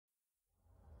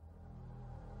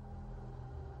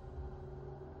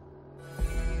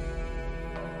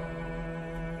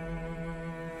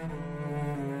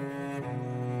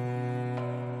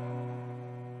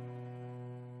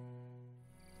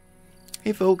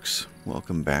Hey folks,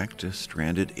 welcome back to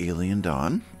Stranded Alien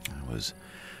Dawn. I was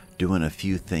doing a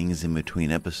few things in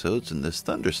between episodes and this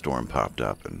thunderstorm popped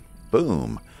up and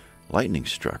boom, lightning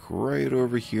struck right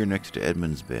over here next to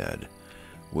Edmund's bed,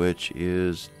 which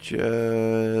is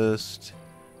just...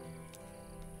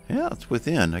 yeah, it's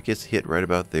within. I guess hit right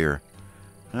about there.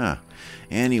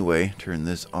 Anyway, turn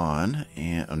this on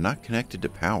and I'm not connected to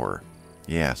power.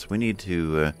 Yes, we need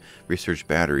to research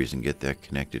batteries and get that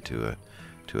connected to a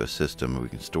system we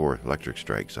can store electric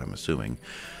strikes, I'm assuming.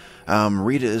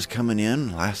 Rita is coming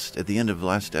in. At the end of the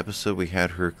last episode, we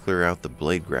had her clear out the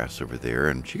blade grass over there,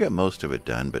 and she got most of it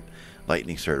done, but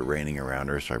lightning started raining around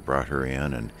her, so I brought her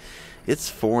in, and it's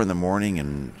 4 in the morning,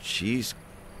 and she's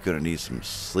going to need some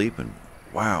sleep, and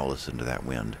wow, listen to that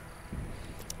wind.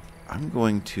 I'm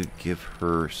going to give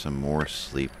her some more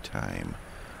sleep time.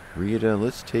 Rita,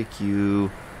 let's take you...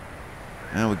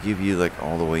 I will give you like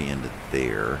all the way into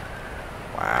there.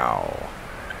 Wow.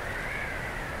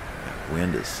 That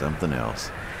wind is something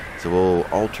else. So we'll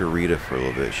alter Rita for a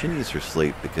little bit. She needs her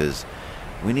sleep because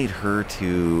we need her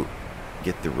to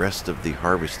get the rest of the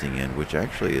harvesting in, which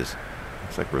actually is...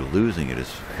 looks like we're losing it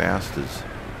as fast as...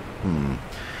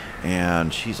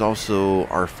 And she's also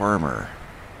our farmer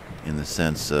in the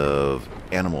sense of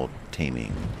animal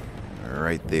taming.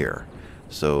 Right there.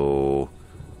 So,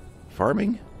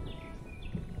 farming?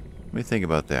 Let me think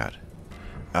about that.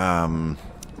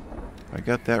 I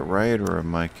got that right, or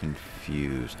am I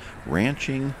confused?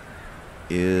 Ranching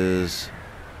is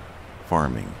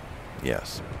farming.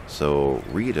 Yes. So,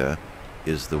 Rita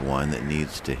is the one that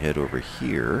needs to head over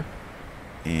here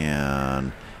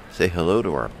and say hello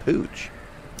to our pooch.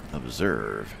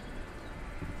 Observe.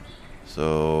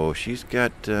 So, she's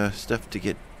got stuff to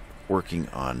get working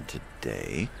on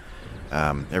today.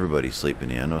 Everybody's sleeping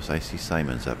in. Oh, I see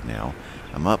Simon's up now.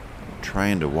 I'm up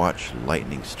trying to watch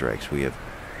lightning strikes. We have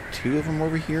 2 of them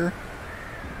over here.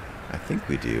 I think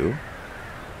we do.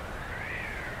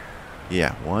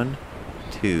 Yeah, 1,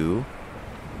 2,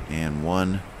 and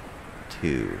 1,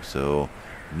 2. So,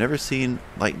 I've never seen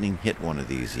lightning hit one of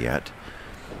these yet.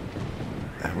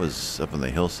 That was up on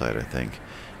the hillside, I think.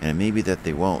 And maybe that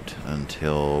they won't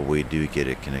until we do get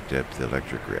it connected up to the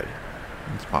electric grid.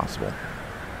 It's possible.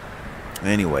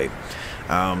 Anyway,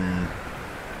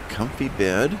 comfy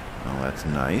bed. Oh, that's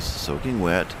nice. Soaking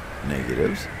wet.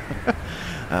 Negatives.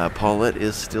 Paulette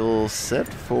is still set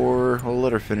for... I'll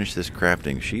let her finish this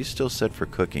crafting. She's still set for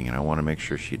cooking, and I want to make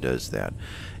sure she does that.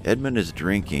 Edmund is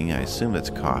drinking. I assume it's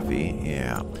coffee.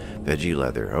 Yeah. Veggie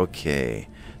leather. Okay.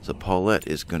 So Paulette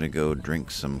is going to go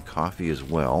drink some coffee as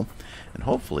well, and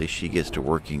hopefully she gets to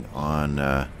working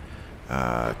on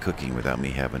cooking without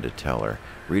me having to tell her.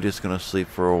 Rita's going to sleep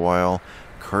for a while.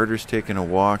 Carter's taking a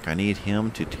walk. I need him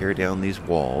to tear down these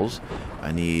walls.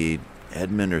 I need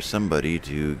Edmund or somebody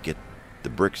to get the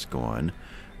bricks going,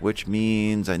 which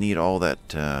means I need all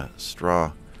that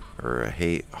straw or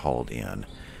hay hauled in.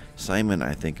 Simon,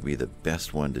 I think, would be the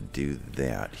best one to do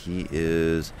that. He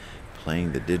is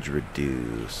playing the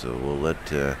didgeridoo, so we'll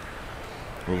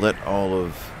let all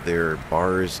of their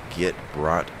bars get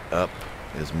brought up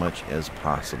as much as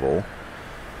possible.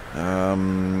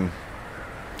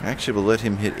 Actually, we'll let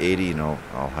him hit 80 and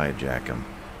I'll hijack him.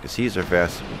 Because he's our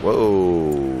fast...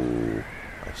 Whoa!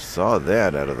 I saw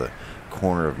that out of the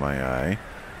corner of my eye.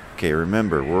 Okay,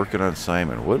 remember, we're working on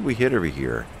Simon. What did we hit over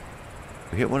here?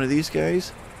 We hit one of these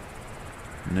guys?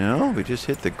 No, we just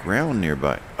hit the ground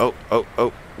nearby.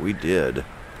 Oh, we did.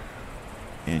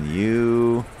 And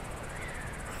you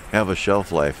have a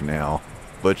shelf life now.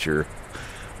 Butcher.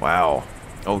 Wow.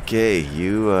 Okay,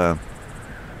 you,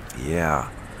 yeah.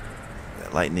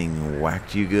 That lightning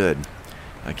whacked you good.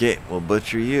 Okay, we'll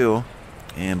butcher you.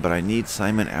 But I need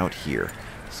Simon out here.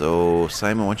 So,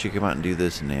 Simon, why don't you come out and do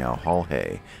this now? Haul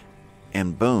hay.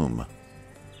 And boom.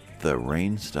 The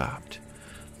rain stopped.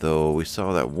 Though we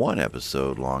saw that one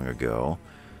episode long ago.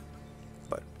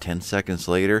 But 10 seconds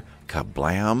later,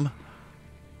 kablam.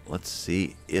 Let's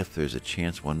see if there's a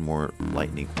chance one more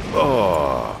lightning.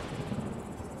 Oh!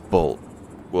 Bolt.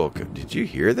 Welcome. Did you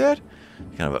hear that?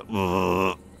 Kind of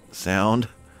a sound.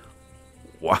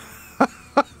 Wow.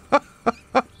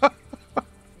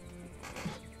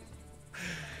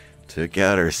 Took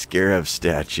out our scarab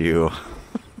statue.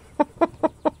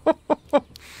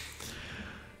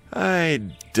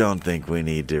 I don't think we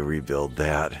need to rebuild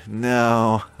that.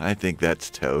 No, I think that's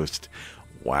toast.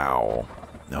 Wow.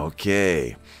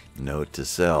 Okay. Note to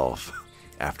self.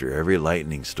 After every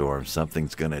lightning storm,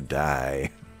 something's gonna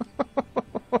die.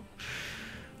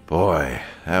 Boy,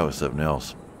 that was something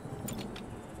else.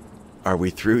 Are we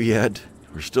through yet?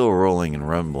 We're still rolling and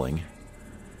rumbling.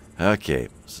 Okay,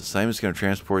 so Simon's going to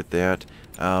transport that.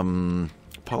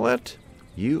 Paulette,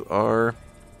 you are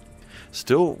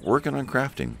still working on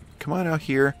crafting. Come on out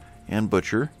here and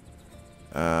butcher.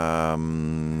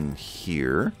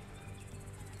 Here.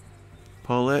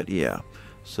 Paulette, yeah.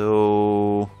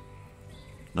 So,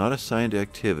 not assigned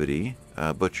activity.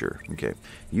 Butcher. Okay.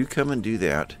 You come and do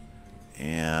that.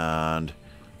 And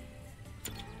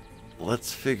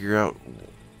let's figure out...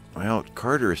 Well,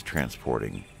 Carter is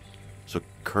transporting. So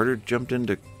Carter jumped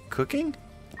into cooking?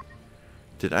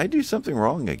 Did I do something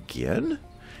wrong again?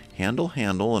 Handle,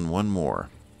 and one more.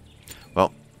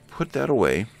 Well, put that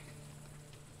away.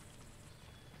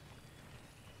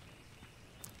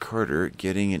 Carter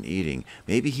getting and eating.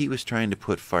 Maybe he was trying to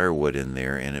put firewood in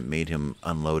there and it made him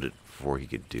unload it before he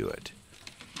could do it.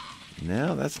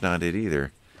 No, that's not it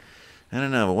either. I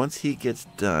don't know. But once he gets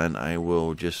done, I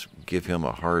will just give him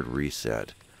a hard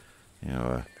reset. You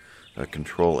know, a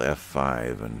control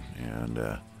F5 and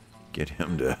get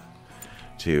him to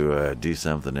do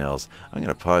something else. I'm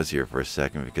going to pause here for a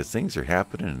second because things are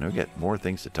happening and I've got more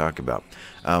things to talk about.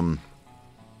 Did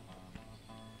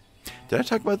I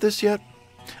talk about this yet?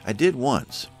 I did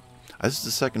once. This is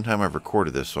the second time I've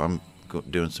recorded this, so I'm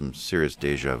doing some serious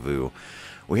deja vu.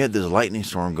 We had this lightning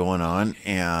storm going on,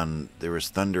 and there was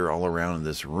thunder all around in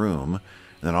this room.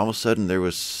 And then all of a sudden, there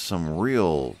was some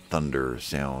real thunder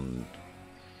sound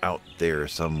out there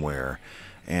somewhere.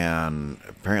 And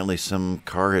apparently some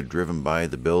car had driven by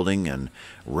the building and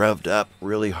revved up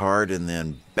really hard and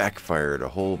then backfired, a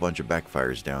whole bunch of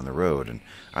backfires down the road. And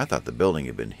I thought the building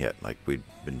had been hit, like we'd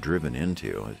been driven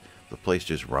into. The place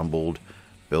just rumbled,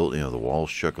 the walls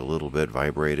shook a little bit,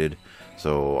 vibrated.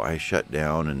 So I shut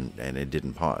down and it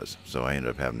didn't pause. So I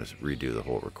ended up having to redo the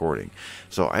whole recording.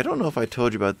 So I don't know if I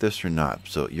told you about this or not.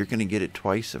 So you're going to get it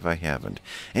twice if I haven't.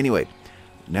 Anyway,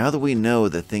 now that we know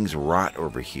that things rot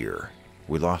over here,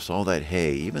 we lost all that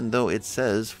hay, even though it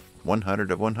says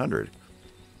 100 of 100.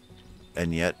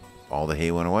 And yet, all the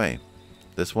hay went away.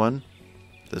 This one,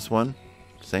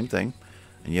 same thing.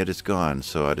 And yet it's gone.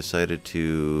 So I decided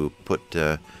to put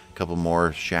a couple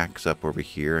more shacks up over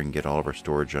here and get all of our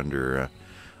storage under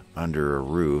a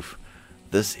roof.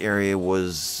 This area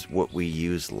was what we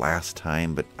used last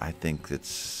time, but I think we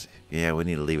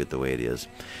need to leave it the way it is.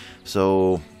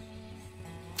 So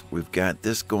we've got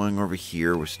this going over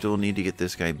here. We still need to get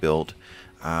this guy built.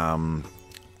 I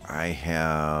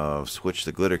have switched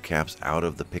the glitter caps out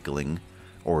of the pickling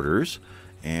orders.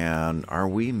 And are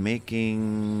we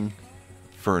making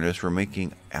furnace? We're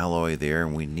making alloy there,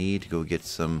 and we need to go get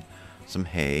some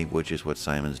hay, which is what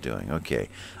Simon's doing. Okay,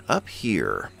 up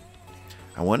here,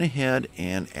 I went ahead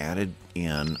and added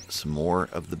in some more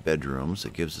of the bedrooms.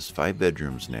 It gives us 5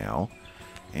 bedrooms now.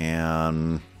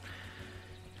 And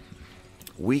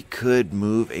we could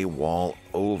move a wall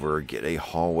over, get a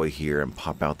hallway here, and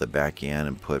pop out the back end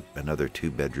and put another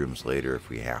 2 bedrooms later if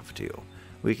we have to.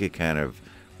 We could kind of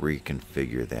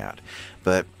reconfigure that.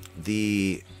 But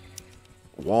the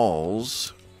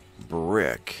walls,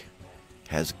 brick,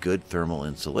 has good thermal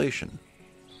insulation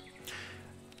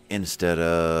instead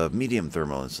of medium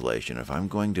thermal insulation. If I'm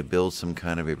going to build some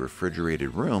kind of a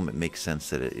refrigerated room, it makes sense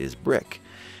that it is brick.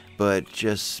 But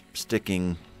just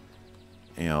sticking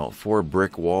 4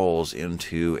 brick walls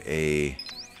into a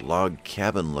log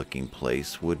cabin looking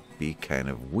place would be kind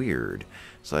of weird.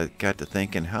 So I got to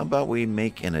thinking, how about we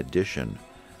make an addition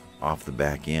off the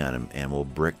back end and we'll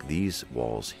brick these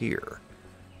walls here,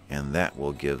 and that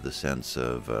will give the sense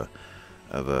of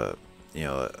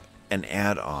an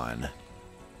add-on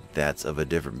that's of a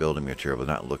different building material but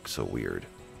not look so weird.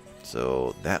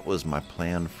 So that was my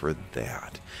plan for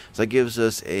that. So that gives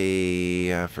us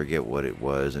I forget what it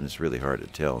was, and it's really hard to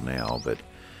tell now, but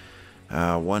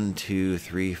 1, 2,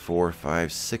 3, 4,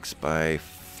 5, 6 by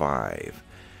 5.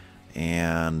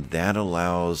 And that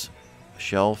allows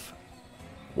shelf,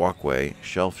 walkway,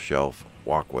 shelf,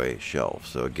 walkway, shelf.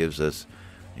 So it gives us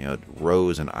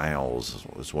rows and aisles,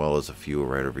 as well as a few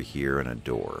right over here and a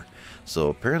door. So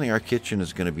apparently our kitchen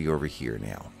is going to be over here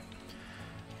now.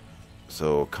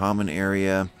 So common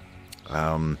area,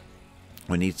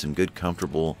 we need some good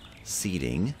comfortable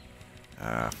seating,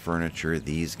 furniture,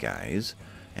 these guys,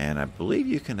 and I believe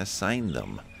you can assign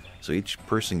them. So each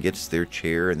person gets their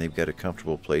chair and they've got a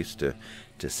comfortable place to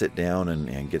sit down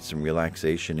and get some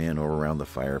relaxation in, or around the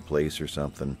fireplace or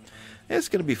something. It's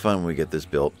going to be fun when we get this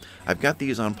built. I've got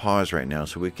these on pause right now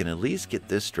so we can at least get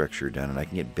this structure done, and I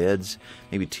can get beds,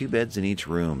 maybe 2 beds in each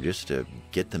room, just to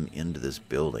get them into this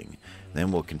building.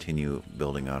 Then we'll continue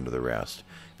building onto the rest.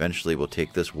 Eventually we'll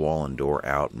take this wall and door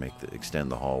out and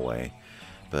extend the hallway.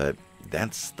 But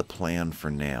that's the plan for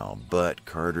now. But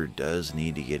Carter does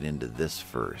need to get into this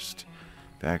first.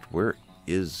 In fact, where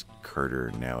is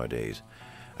Carter nowadays?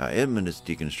 Edmund is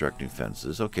deconstructing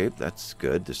fences. Okay, that's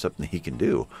good. There's something he can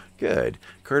do. Good.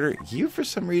 Carter, you for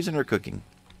some reason are cooking.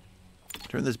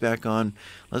 Turn this back on.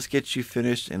 Let's get you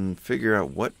finished and figure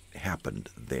out what happened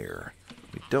there.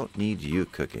 We don't need you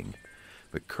cooking.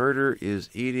 But Carter is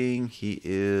eating. He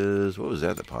is... What was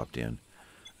that popped in?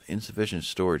 Insufficient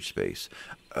storage space.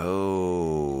 Oh...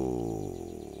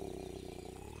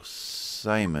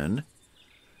 Simon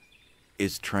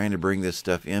is trying to bring this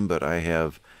stuff in, but I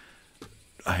have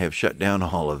shut down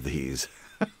all of these.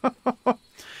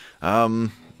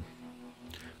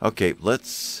 Okay,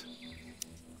 let's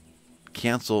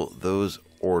cancel those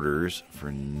orders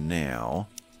for now.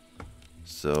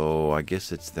 So I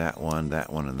guess it's that one,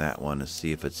 and that one to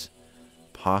see if it's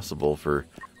possible for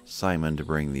Simon to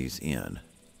bring these in.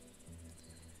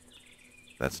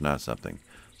 That's not something.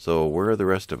 So where are the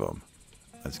rest of them?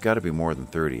 It's got to be more than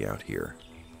 30 out here.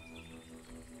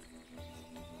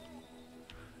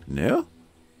 No?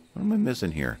 What am I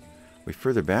missing here? We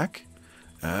further back?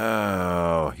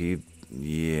 Oh,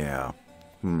 yeah.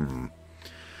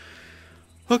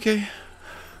 Okay.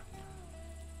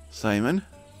 Simon,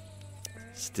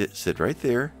 sit right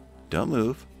there. Don't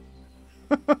move.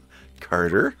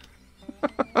 Carter,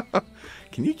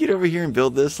 can you get over here and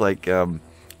build this like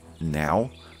now?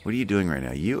 What are you doing right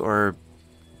now?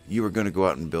 You were going to go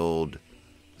out and build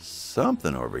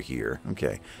something over here.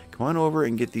 Okay, come on over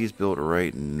and get these built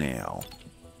right now.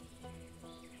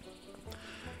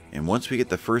 And once we get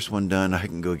the first one done, I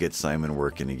can go get Simon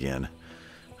working again.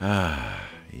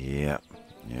 Yep.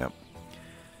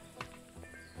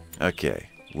 Okay,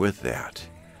 with that,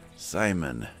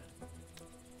 Simon,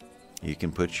 you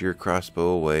can put your crossbow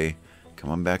away. Come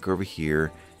on back over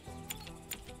here.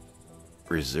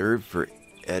 Reserved for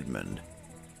Edmund.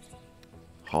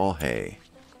 Haul hay.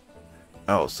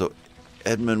 Oh, so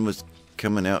Edmund was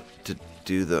coming out to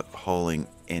do the hauling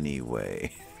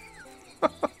anyway.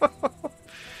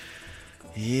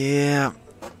 Yeah,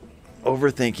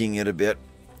 overthinking it a bit.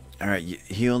 All right,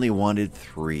 he only wanted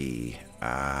 3.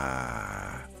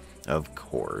 Of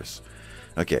course.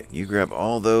 Okay, you grab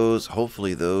all those,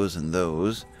 hopefully those and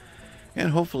those,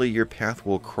 and hopefully your path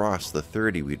will cross the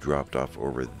 30 we dropped off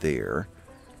over there.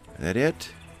 Is that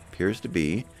it? Appears to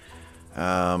be.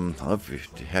 I'll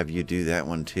have you do that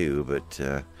one too, but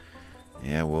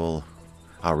yeah, we'll...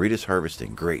 Oh, Rita's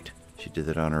harvesting. Great. She did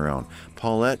that on her own.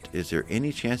 Paulette, is there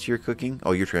any chance you're cooking?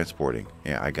 Oh, you're transporting.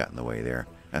 Yeah, I got in the way there.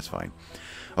 That's fine.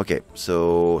 Okay,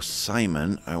 so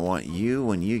Simon, I want you,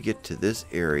 when you get to this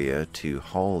area, to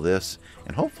haul this,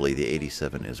 and hopefully the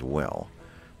 87 as well.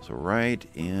 So right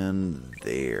in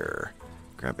there.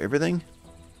 Grab everything?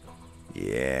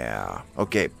 Yeah.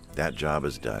 Okay, that job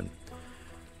is done.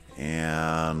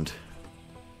 And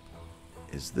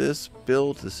is this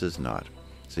built? This is not.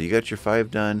 So you got your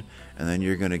 5 done, and then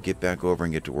you're going to get back over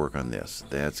and get to work on this.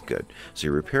 That's good. So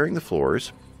you're repairing the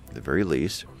floors, at the very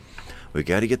least. We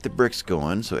got to get the bricks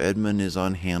going, so Edmund is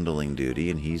on handling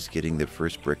duty, and he's getting the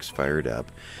first bricks fired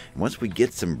up. And once we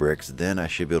get some bricks, then I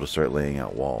should be able to start laying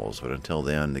out walls. But until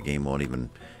then, the game won't even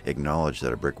acknowledge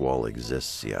that a brick wall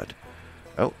exists yet.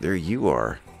 Oh, there you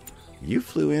are. You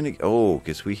flew in. Oh,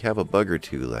 because we have a bug or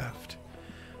 2 left.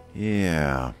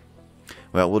 Yeah.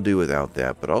 Well, we'll do without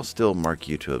that, but I'll still mark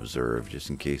you to observe, just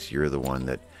in case you're the one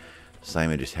that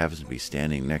Simon just happens to be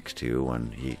standing next to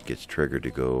when he gets triggered to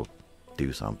go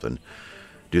do something.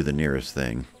 Do the nearest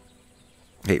thing.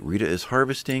 Hey, Rita is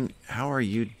harvesting. How are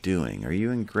you doing? Are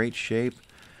you in great shape?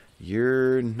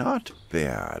 You're not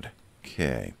bad.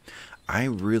 Okay. I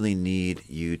really need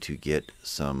you to get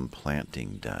some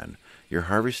planting done. You're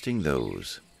harvesting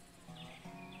those.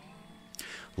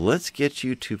 Let's get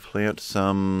you to plant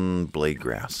some blade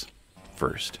grass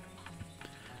first,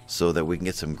 so that we can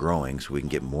get some growing, so we can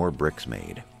get more bricks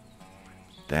made.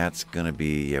 That's going to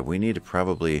be... Yeah, we need to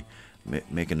probably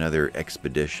make another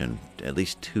expedition, at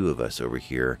least 2 of us over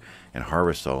here, and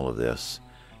harvest all of this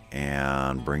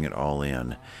and bring it all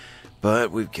in.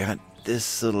 But we've got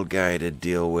this little guy to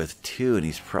deal with too, and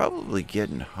he's probably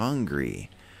getting hungry.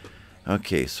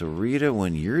 Okay, so Rita,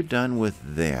 when you're done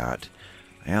with that...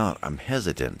 Well, I'm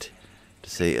hesitant to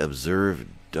say observe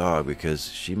dog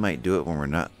because she might do it when we're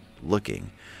not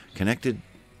looking. Connected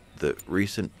the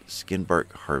recent skin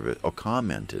bark harvest. Oh,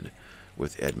 commented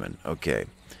with Edmund. Okay.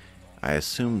 I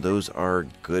assume those are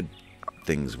good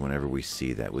things whenever we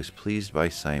see that. Was pleased by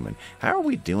Simon. How are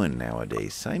we doing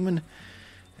nowadays? Simon?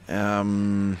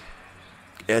 Edmund.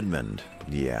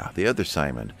 Yeah, the other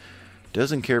Simon.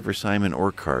 Doesn't care for Simon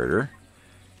or Carter.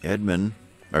 Edmund...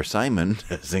 Or Simon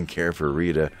doesn't care for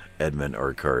Rita, Edmund,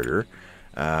 or Carter.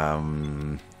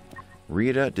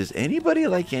 Rita, does anybody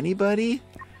like anybody?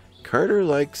 Carter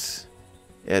likes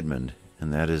Edmund.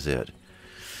 and that is it.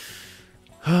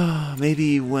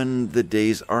 Maybe when the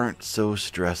days aren't so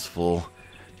stressful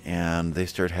and they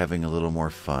start having a little more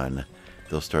fun,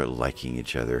 they'll start liking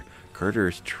each other.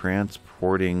 Carter's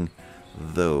transporting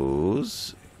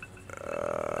those.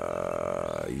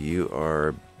 You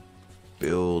are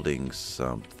building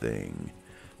something,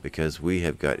 because we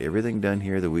have got everything done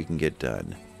here that we can get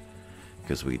done,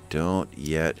 because we don't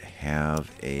yet have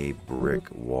a brick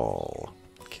wall.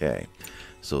 Okay,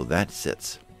 so that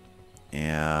sits,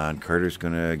 and Carter's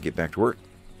gonna get back to work.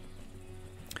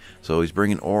 So he's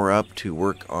bringing ore up to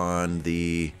work on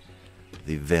the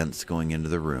vents going into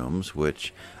the rooms,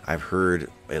 which I've heard,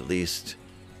 at least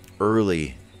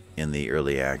early in the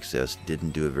early access,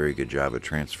 didn't do a very good job of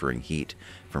transferring heat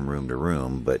from room to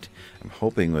room. But I'm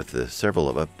hoping with the several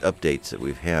of updates that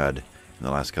we've had in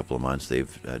the last couple of months,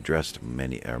 they've addressed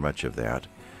much of that.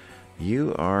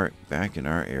 You are back in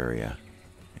our area.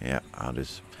 Yeah, I'll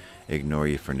just ignore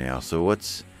you for now. So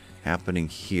what's happening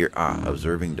here?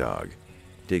 Observing dog.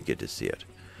 Did get to see it.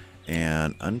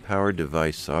 And unpowered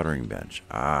device soldering bench.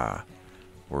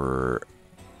 We're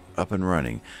up and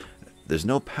running. There's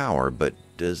no power, but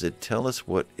does it tell us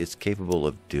what it's capable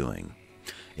of doing?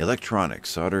 Electronics,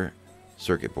 solder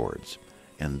circuit boards.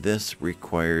 And this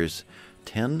requires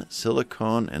 10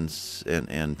 silicone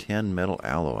and 10 metal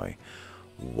alloy.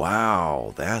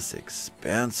 Wow, that's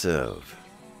expensive.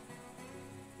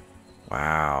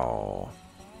 Wow.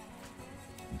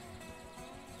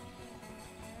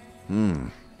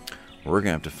 We're going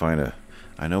to have to find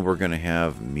I know we're going to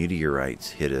have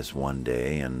meteorites hit us one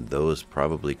day, and those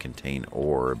probably contain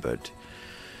ore, but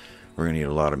we're going to need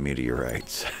a lot of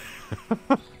meteorites.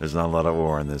 There's not a lot of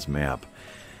ore on this map.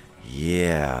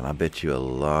 Yeah, and I bet you a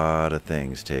lot of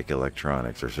things take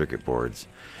electronics or circuit boards.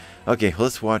 Okay,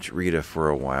 let's watch Rita for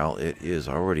a while. It is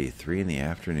already 3 in the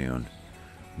afternoon.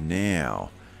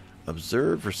 Now,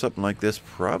 observe for something like this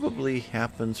probably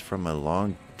happens from a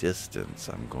long distance,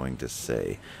 I'm going to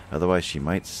say. Otherwise, she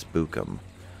might spook them.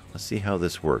 Let's see how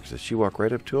this works. Does she walk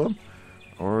right up to him?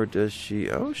 Or does she...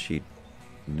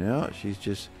 No, she's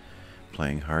just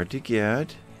playing hard to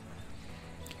get.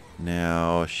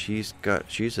 Now, she's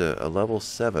a level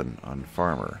 7 on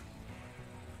farmer.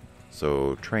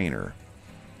 So, trainer.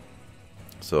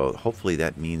 So, hopefully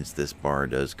that means this bar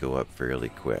does go up fairly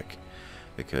quick,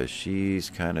 because she's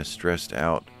kind of stressed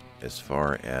out as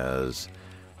far as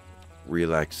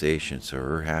relaxation, so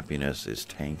her happiness is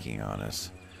tanking on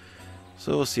us.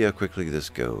 So we'll see how quickly this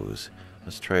goes.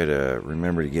 Let's try to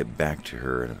remember to get back to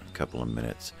her in a couple of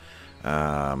minutes.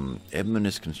 Edmund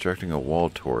is constructing a wall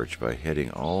torch by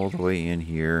heading all the way in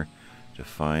here to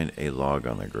find a log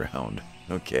on the ground.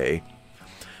 Okay.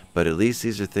 But at least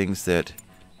these are things that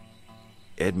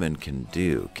Edmund can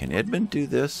do. Can Edmund do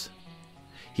this?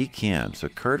 He can. So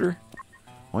Carter,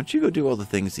 why don't you go do all the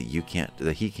things that he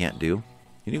can't do?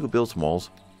 You need to go build some walls.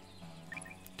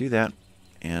 Do that.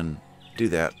 And do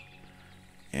that.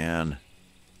 And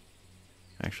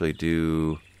actually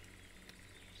do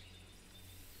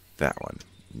that one.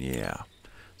 Yeah.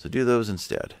 So do those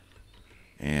instead.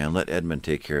 And let Edmund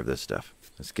take care of this stuff.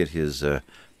 Let's get his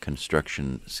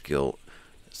construction skilled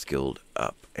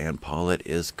up. And Paulette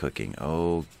is cooking.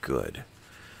 Oh, good.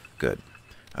 Good.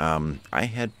 I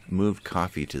had moved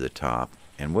coffee to the top.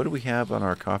 And what do we have on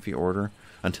our coffee order?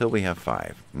 Until we have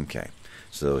 5. Okay.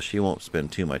 So she won't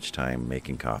spend too much time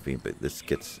making coffee, but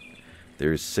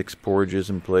there's 6 porridges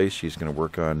in place. She's going to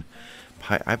work on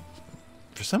pie.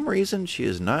 For some reason, she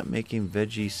is not making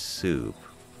veggie soup.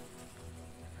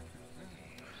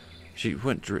 She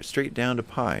went straight down to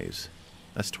pies.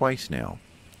 That's twice now.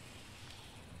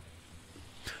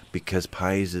 Because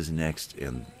pies is next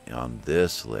on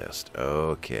this list.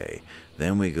 Okay.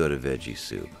 Then we go to veggie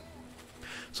soup.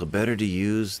 So better to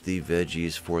use the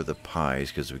veggies for the pies,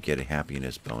 because we get a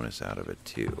happiness bonus out of it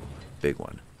too. Big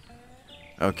one.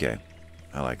 Okay.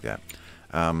 I like that.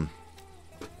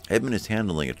 Edmund is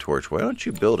handling a torch. Why don't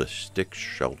you build a stick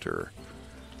shelter?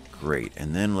 Great.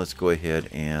 And then let's go ahead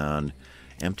and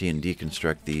empty and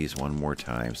deconstruct these one more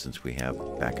time, since we have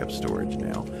backup storage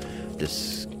now.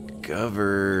 Discovered.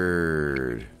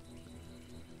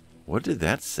 What did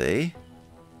that say?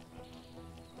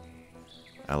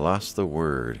 I lost the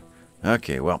word.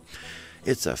 Okay, well,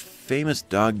 it's a famous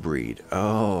dog breed.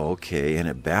 Oh, okay, and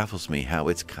it baffles me how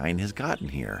its kind has gotten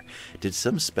here. Did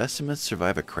some specimens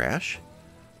survive a crash?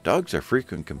 Dogs are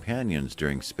frequent companions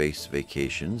during space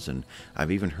vacations, and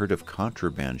I've even heard of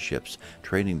contraband ships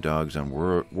trading dogs on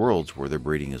worlds where their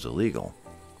breeding is illegal.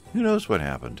 Who knows what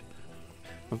happened?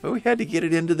 But we had to get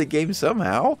it into the game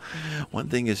somehow. One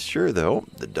thing is sure, though,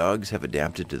 the dogs have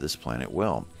adapted to this planet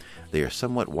well. They are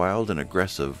somewhat wild and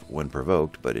aggressive when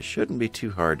provoked, but it shouldn't be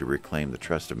too hard to reclaim the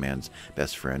trust of man's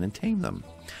best friend and tame them.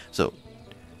 So,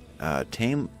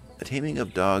 taming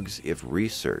of dogs if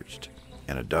researched,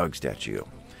 and a dog statue.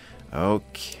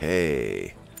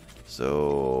 Okay,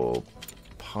 so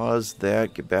pause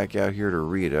that, get back out here to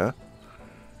Rita,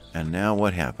 and now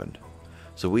what happened?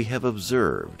 So we have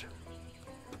observed.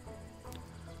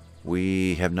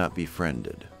 We have not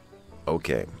befriended.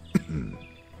 Okay.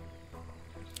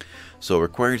 So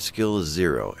required skill is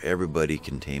 0. Everybody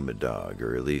can tame a dog,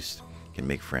 or at least can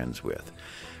make friends with.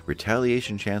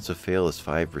 Retaliation chance of fail is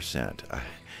 5%. I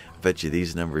bet you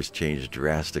these numbers change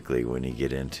drastically when you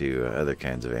get into other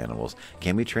kinds of animals.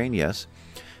 Can be trained? Yes.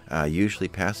 Usually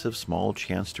passive, small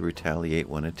chance to retaliate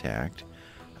when attacked.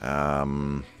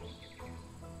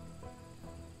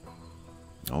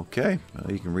 Okay,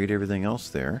 well, you can read everything else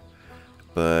there.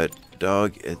 But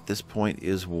dog at this point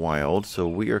is wild, so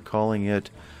we are calling it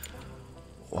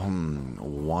Weimaraner?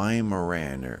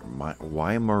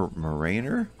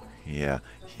 Yeah,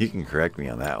 you can correct me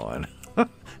on that one.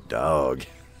 Dog.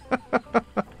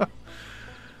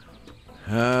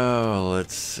 Oh,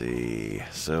 let's see.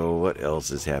 So what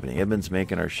else is happening? Edmund's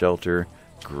making our shelter.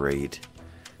 Great.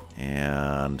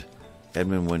 And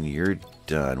Edmund, when you're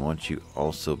done, once you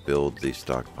also build these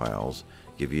stockpiles,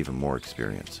 give you even more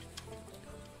experience.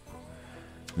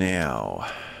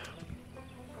 Now,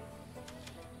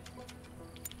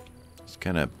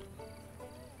 kind of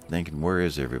thinking, where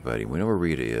is everybody? We know where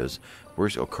Rita is.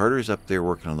 Carter's up there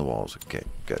working on the walls. Okay,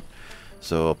 good.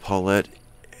 So Paulette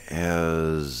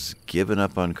has given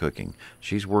up on cooking.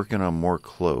 She's working on more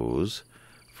clothes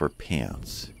for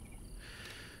pants.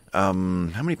 How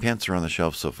many pants are on the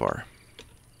shelf so far?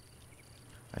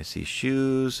 I see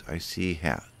shoes. I see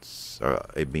hats.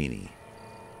 A beanie.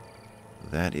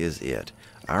 That is it.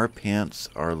 Our pants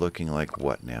are looking like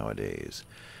what nowadays?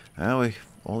 We're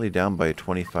only down by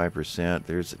 25%.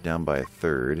 There's down by a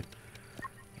third.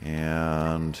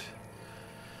 And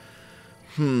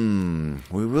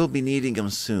we will be needing them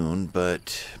soon,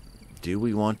 but do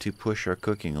we want to push our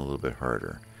cooking a little bit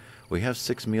harder? We have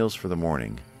 6 meals for the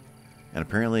morning, and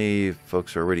apparently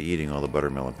folks are already eating all the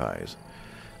buttermelon pies.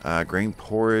 Grain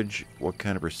porridge, what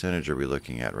kind of percentage are we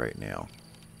looking at right now?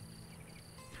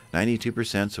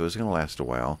 92%, so it's going to last a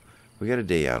while. We got a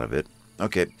day out of it.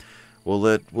 Okay,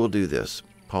 we'll do this.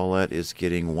 Paulette is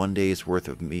getting 1 day's worth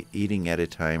of eating at a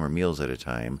time, or meals at a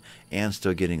time, and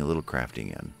still getting a little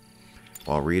crafting in.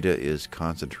 While Rita is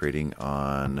concentrating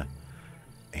on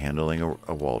handling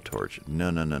a wall torch.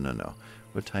 No.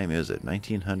 What time is it?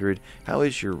 1900? How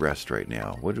is your rest right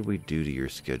now? What did we do to your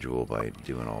schedule by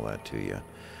doing all that to you?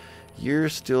 You're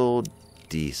still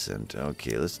decent.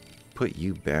 Okay, let's put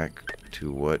you back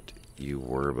to what you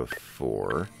were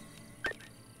before.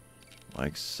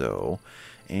 Like so.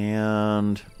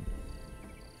 And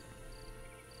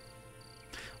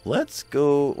let's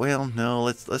go, well, no,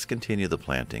 let's continue the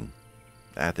planting.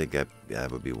 I think that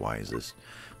would be wisest.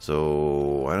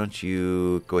 So why don't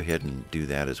you go ahead and do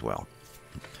that as well.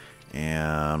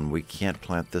 And we can't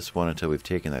plant this one until we've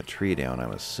taken that tree down,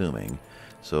 I'm assuming.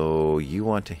 So you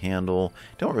want to handle,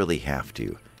 don't really have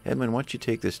to. Edmund, why don't you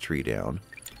take this tree down?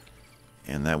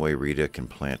 And that way Rita can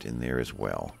plant in there as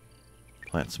well.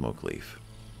 Plant smoke leaf.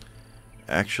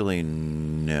 Actually,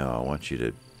 no, I want you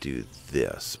to do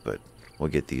this, but we'll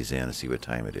get these in and see what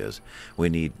time it is. We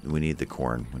need the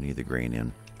corn. We need the grain in.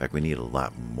 In fact, we need a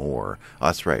lot more. Oh,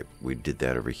 that's right. We did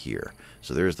that over here.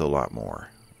 So there's the lot more.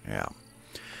 Yeah.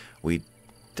 We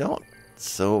don't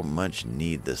so much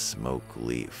need the smoke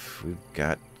leaf. We've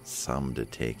got some to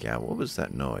take out. What was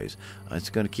that noise? It's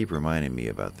going to keep reminding me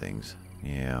about things.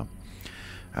 Yeah.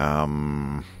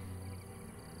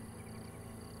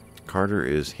 Carter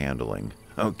is handling.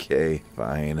 Okay,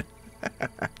 fine.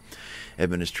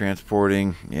 Edmund is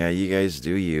transporting. Yeah, you guys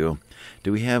do you.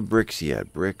 Do we have bricks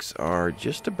yet? Bricks are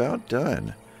just about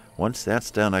done. Once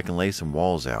that's done, I can lay some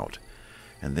walls out.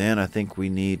 And then I think we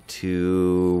need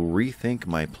to rethink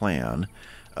my plan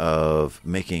of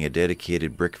making a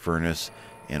dedicated brick furnace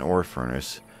and ore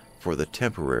furnace. For the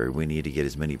temporary, we need to get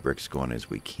as many bricks going as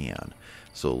we can.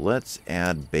 So let's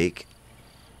add bake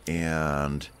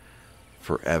and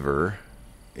forever.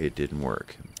 It didn't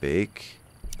work. Bake.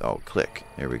 Oh, click.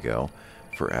 There we go.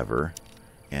 Forever.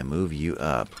 And move you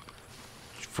up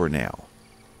for now.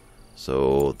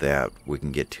 So that we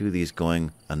can get 2 of these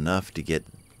going, enough to get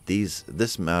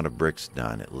this amount of bricks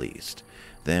done at least.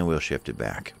 Then we'll shift it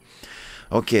back.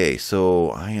 Okay, so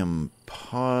I am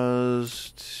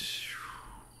paused.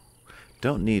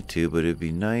 Don't need to, but it'd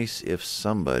be nice if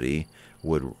somebody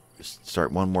would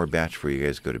start one more batch before you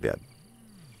guys go to bed.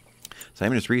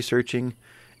 Simon is researching.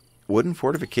 wooden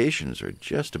fortifications are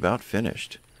just about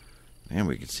finished. And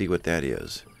we can see what that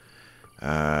is.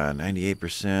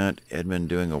 98%. Edmund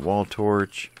doing a wall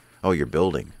torch. Oh, you're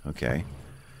building. Okay.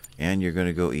 And you're going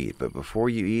to go eat. But before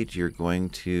you eat, you're going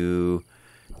to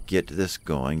get this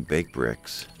going. Bake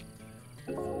bricks.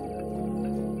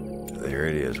 There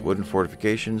it is. Wooden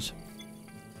fortifications.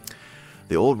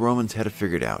 The old Romans had it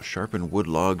figured out. Sharpen wood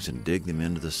logs and dig them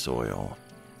into the soil.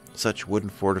 Such wooden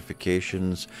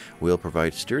fortifications will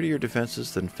provide sturdier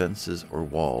defenses than fences or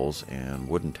walls, and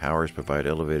wooden towers provide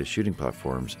elevated shooting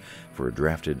platforms for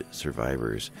drafted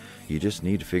survivors. You just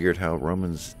need to figure out how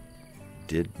Romans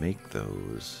did make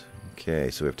those. Okay,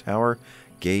 so we have tower,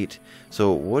 gate.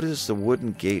 So what is the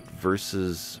wooden gate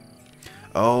versus...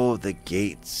 Oh, the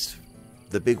gates.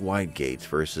 The big wide gates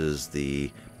versus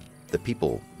the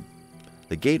people.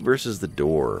 The gate versus the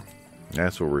door.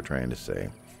 That's what we're trying to say.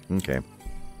 Okay.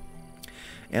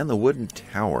 And the wooden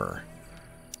tower.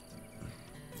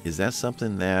 Is that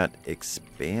something that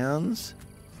expands?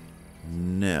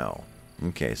 No.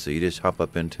 Okay, so you just hop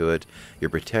up into it. You're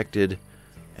protected,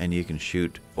 and you can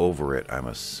shoot over it, I'm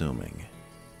assuming.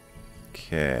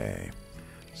 Okay.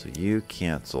 So you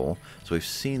cancel. So we've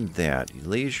seen that.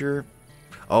 Leisure.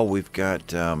 Oh, we've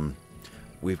got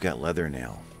leather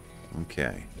now.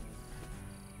 Okay.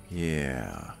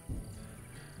 Yeah.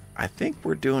 I think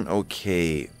we're doing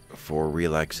okay for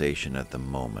relaxation at the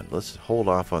moment. Let's hold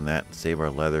off on that and save our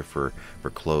leather for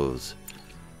clothes.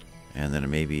 And then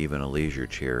maybe even a leisure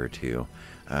chair or two.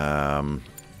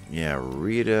 Yeah,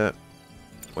 Rita.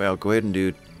 Well, go ahead and do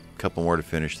a couple more to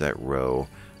finish that row.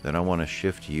 Then I want to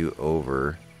shift you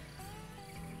over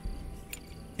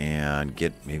and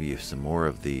get maybe some more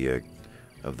of the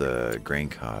grain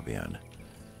cob in.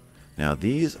 Now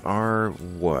these are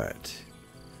what?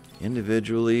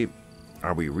 Individually,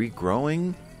 are we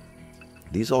regrowing?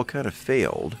 These all kind of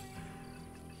failed.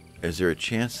 Is there a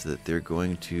chance that they're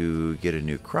going to get a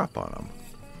new crop on them?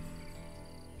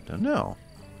 Don't know.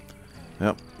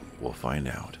 Well, we'll find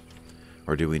out.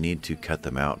 Or do we need to cut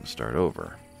them out and start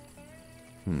over?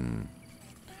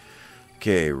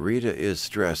 Okay, Rita is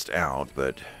stressed out,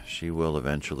 but she will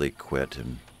eventually quit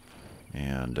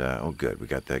and oh good, we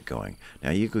got that going.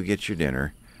 Now you go get your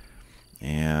dinner,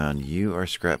 and you are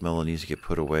scrap metal that needs to get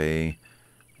put away,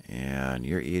 and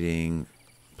you're eating,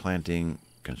 planting,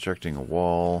 constructing a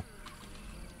wall.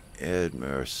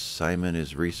 Simon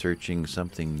is researching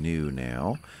something new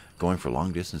now, going for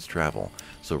long distance travel.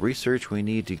 So research, we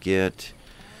need to get,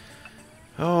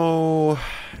 oh,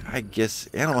 I guess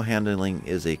animal handling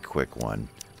is a quick one.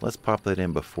 Let's pop that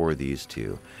in before these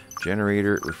two.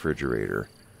 Generator, refrigerator.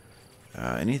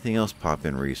 Anything else pop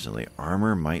in recently?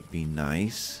 Armor might be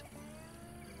nice.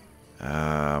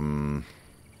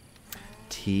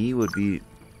 Tea would be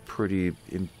pretty...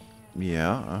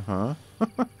 yeah,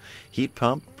 Heat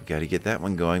pump, we got to get that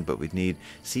one going, but we need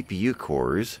CPU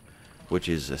cores, which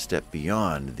is a step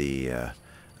beyond the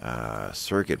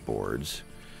circuit boards.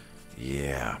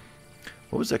 Yeah.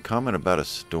 What was that comment about a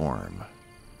storm?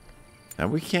 Now,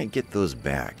 we can't get those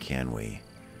back, can we?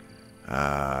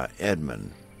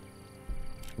 Edmund.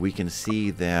 We can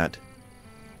see that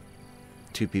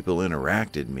two people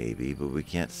interacted, maybe, but we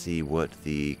can't see what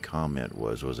the comment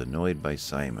was. Was annoyed by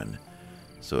Simon.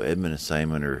 So Edmund and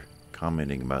Simon are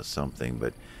commenting about something,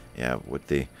 but yeah,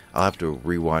 I'll have to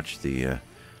rewatch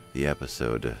the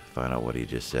episode to find out what he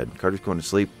just said. Carter's going to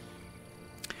sleep.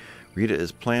 Rita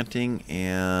is planting,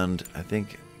 and I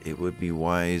think it would be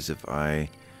wise if I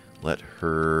let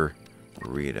her,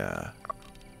 Rita,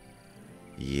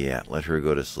 yeah, let her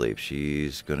go to sleep.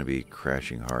 She's going to be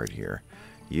crashing hard here.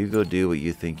 You go do what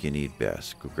you think you need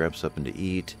best. Go grab something to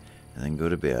eat, and then go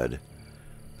to bed.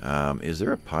 Is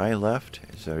there a pie left?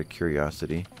 Is that a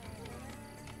curiosity?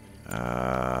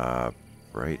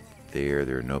 Right there.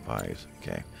 There are no pies.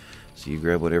 Okay. So you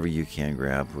grab whatever you can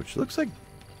grab, which looks like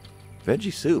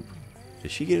veggie soup.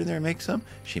 Did she get in there and make some?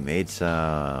 She made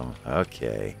some.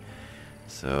 Okay.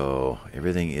 So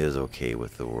everything is okay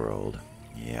with the world.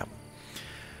 Yeah.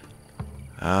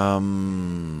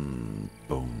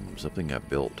 Boom. Something got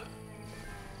built.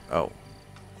 Oh.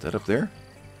 Is that up there?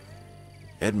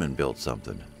 Edmund built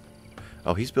something.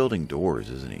 Oh, he's building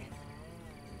doors, isn't he?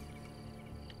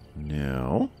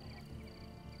 No.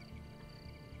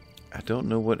 I don't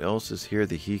know what else is here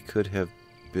that he could have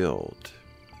built.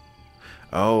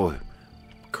 Oh,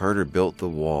 Carter built the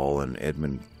wall and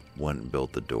Edmund went and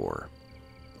built the door.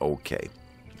 Okay.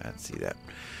 I see that.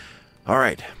 All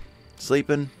right.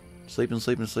 Sleeping.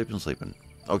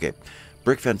 Okay.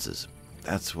 Brick fences.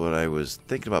 That's what I was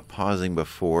thinking about pausing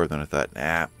before. Then I thought,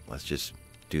 nah, let's just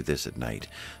do this at night.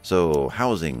 So,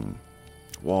 housing,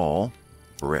 wall,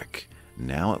 brick.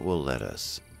 Now it will let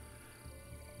us.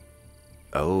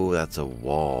 Oh, that's a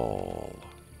wall.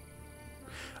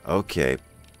 Okay,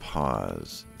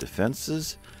 pause.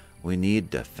 Defenses? We need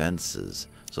defenses.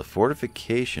 So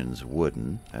fortifications,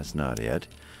 wooden. That's not it.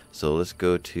 So let's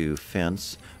go to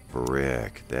fence,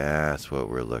 brick. That's what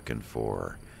we're looking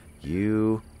for.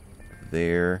 You,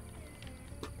 there.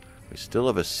 We still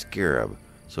have a scarab.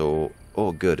 So,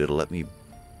 oh good, it'll let me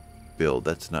build.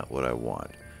 That's not what I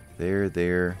want. There,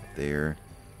 there, there,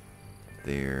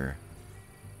 there.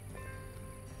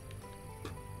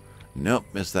 Nope,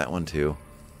 missed that one too.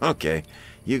 Okay,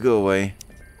 you go away.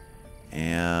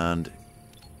 And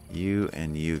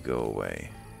you go away.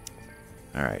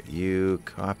 Alright, you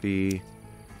copy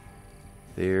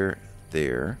there,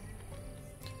 there.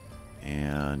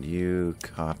 And you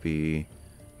copy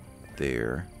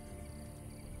there.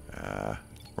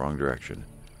 Wrong direction.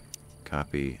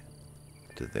 Copy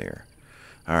to there.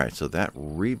 Alright, so that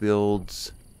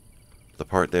rebuilds the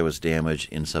part that was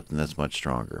damaged in something that's much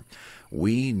stronger.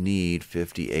 We need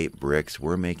 58 bricks.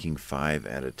 We're making 5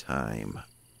 at a time.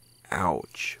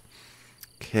 Ouch.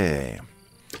 Okay.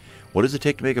 What does it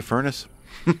take to make a furnace?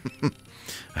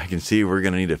 I can see we're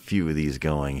going to need a few of these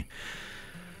going.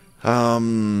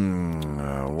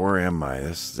 Where am I?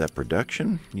 Is that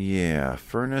production? Yeah,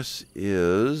 furnace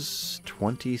is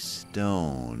 20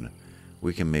 stone.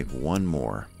 We can make one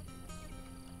more.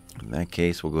 In that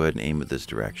case, we'll go ahead and aim it this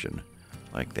direction.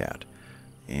 Like that.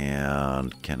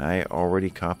 And can I already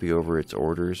copy over its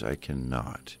orders? I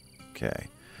cannot. Okay.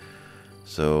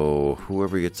 So,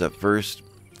 whoever gets up first,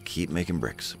 keep making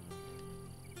bricks.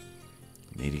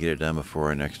 Need to get it done before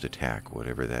our next attack,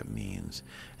 whatever that means.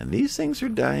 And these things are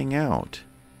dying out.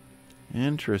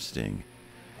 Interesting.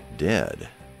 Dead.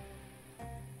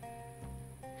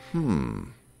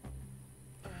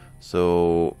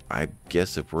 So, I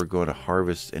guess if we're going to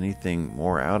harvest anything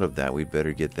more out of that, we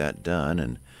better get that done.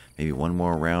 And maybe one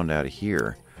more round out of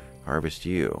here. Harvest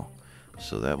you.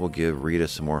 So that will give Rita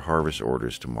some more harvest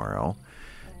orders tomorrow.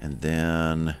 And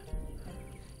then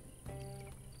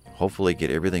hopefully get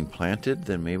everything planted.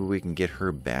 Then maybe we can get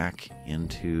her back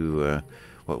into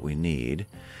what we need.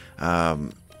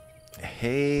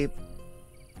 Hey,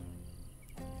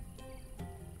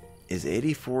 is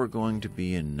 84 going to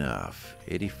be enough?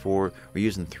 84, we're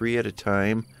using 3 at a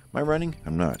time. Am I running?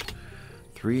 I'm not.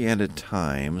 3 at a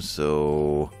time,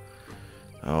 so...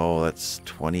 Oh, that's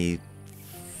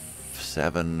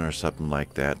 27 or something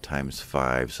like that times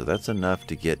 5. So that's enough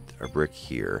to get a brick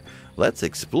here. Let's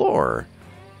explore.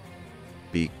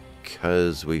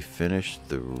 Because we finished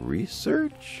the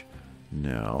research?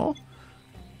 No.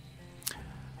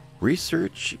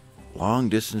 Research long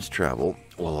distance travel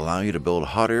will allow you to build a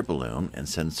hot air balloon and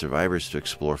send survivors to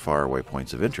explore faraway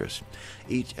points of interest.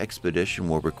 Each expedition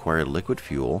will require liquid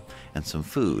fuel and some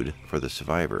food for the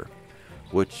survivor,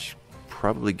 which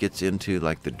probably gets into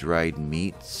like the dried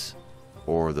meats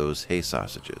or those hay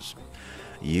sausages.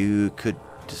 You could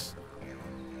just...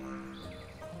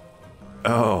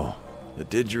 Oh, the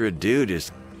didgeridoo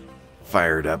just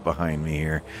fired up behind me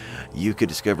here. You could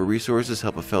discover resources,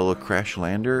 help a fellow crash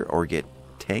lander, or get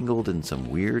tangled in some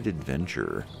weird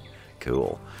adventure.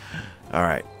 Cool.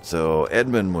 Alright, so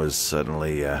Edmund was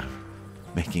suddenly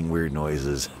making weird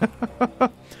noises.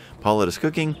 Paulette is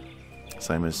cooking.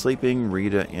 Simon is sleeping.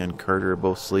 Rita and Carter are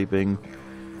both sleeping.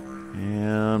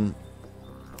 And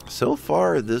so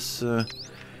far, this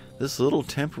little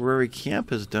temporary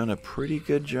camp has done a pretty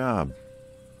good job.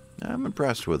 I'm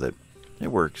impressed with it.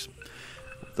 It works.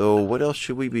 Though, what else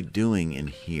should we be doing in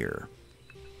here?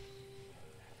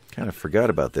 Kind of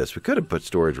forgot about this. We could have put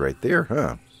storage right there,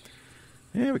 huh?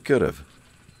 Yeah, we could have.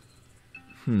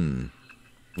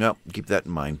 Well, keep that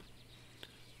in mind.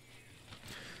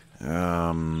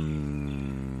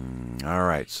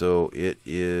 Alright, so it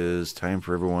is time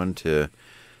for everyone to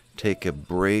take a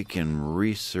break and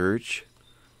research.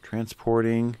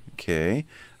 Transporting, okay.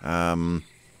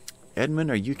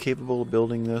 Edmund, are you capable of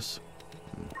building this?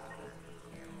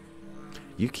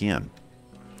 You can.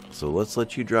 So let's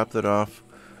let you drop that off.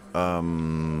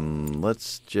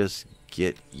 Let's just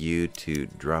get you to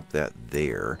drop that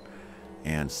there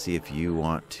and see if you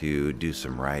want to do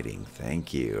some riding.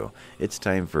 Thank you. It's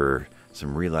time for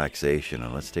some relaxation,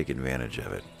 and let's take advantage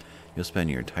of it. You'll spend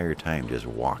your entire time just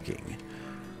walking.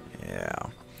 Yeah.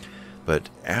 But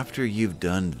after you've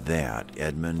done that,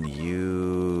 Edmund,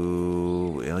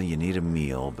 you need a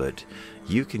meal, but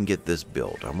you can get this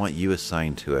built. I want you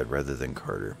assigned to it rather than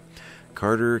Carter.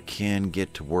 Carter can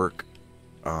get to work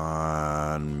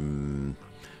on...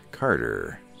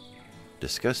 Carter.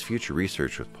 Discuss future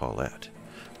research with Paulette.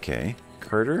 Okay,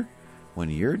 Carter,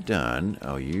 when you're done...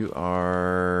 Oh, you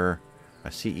are I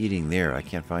see eating there. I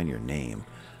can't find your name.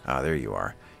 Ah, there you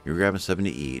are. You're grabbing something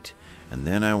to eat. And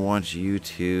then I want you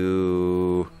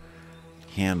to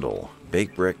handle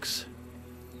bake bricks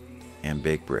and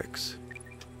bake bricks.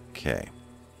 Okay.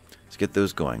 Let's get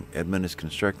those going. Edmund is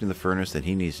constructing the furnace that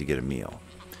he needs to get a meal.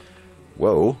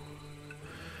 Whoa.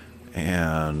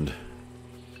 And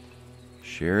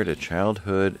shared a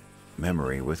childhood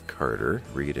memory with Carter.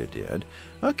 Rita did.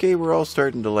 Okay, we're all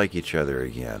starting to like each other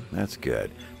again. That's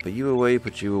good. Put you away,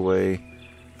 put you away.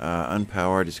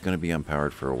 Unpowered. It's going to be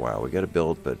unpowered for a while. We got to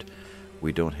build, but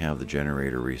we don't have the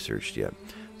generator researched yet.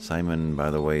 Simon,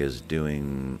 by the way, is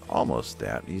doing almost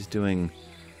that. He's doing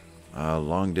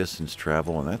long distance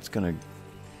travel, and that's going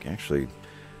to actually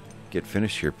get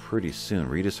finished here pretty soon.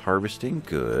 Rita's harvesting.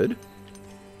 Good.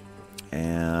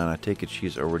 And I take it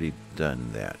she's already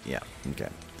done that. Yeah, okay.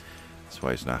 That's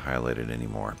why it's not highlighted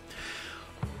anymore.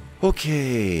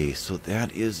 Okay, so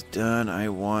that is done. I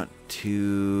want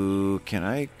to... Can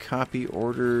I copy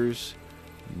orders?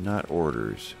 Not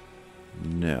orders.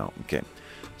 No. Okay.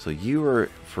 So you are,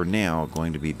 for now,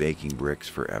 going to be baking bricks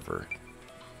forever.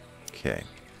 Okay.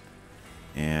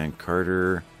 And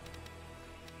Carter,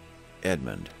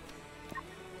 Edmund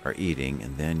are eating,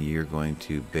 and then you're going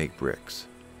to bake bricks.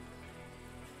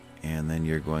 And then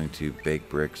you're going to bake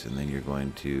bricks, and then you're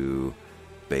going to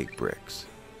bake bricks.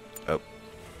 Oh,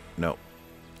 no.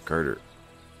 Carter,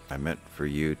 I meant for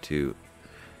you to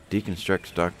deconstruct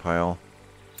stockpile.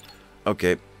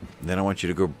 Okay, then I want you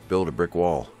to go build a brick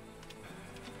wall.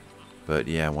 But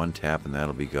yeah, one tap and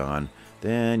that'll be gone.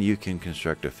 Then you can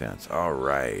construct a fence. All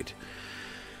right.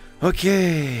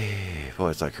 Okay. Boy,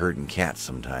 it's like herding cats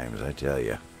sometimes, I tell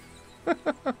you.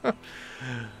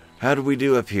 How do we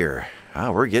do up here?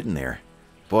 Ah, we're getting there.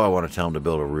 Boy, I want to tell them to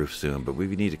build a roof soon, but we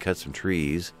need to cut some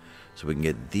trees so we can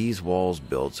get these walls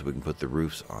built so we can put the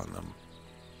roofs on them.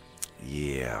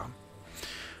 Yeah.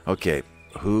 Okay,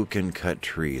 who can cut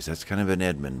trees? That's kind of an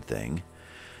Edmund thing.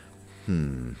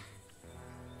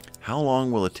 How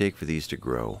long will it take for these to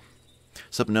grow?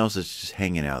 Something else that's just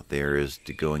hanging out there is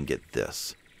to go and get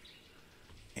this.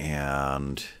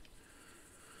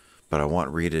 But I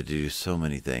want Rita to do so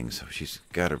many things. So she's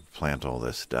got to plant all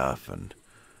this stuff. And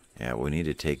yeah, we need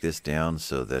to take this down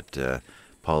so that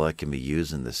Paulette can be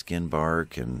using the skin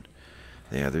bark. And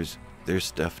yeah, there's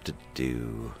stuff to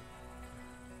do.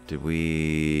 Did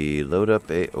we load up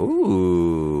a...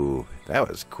 Ooh, that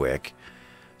was quick.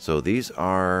 So these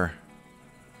are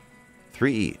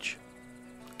 3 each.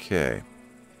 Okay.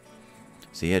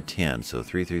 So you had 10, so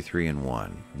 3, 3, 3, and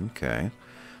 1. Okay.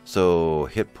 So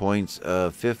hit points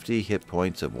of 50, hit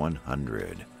points of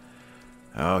 100.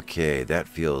 Okay, that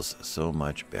feels so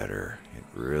much better. It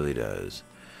really does.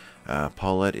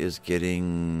 Paulette is getting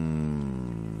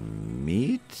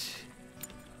meat.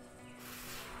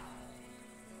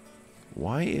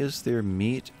 Why is there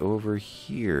meat over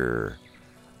here?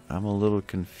 I'm a little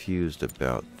confused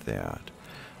about that.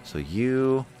 So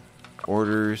you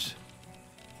orders...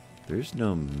 There's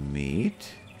no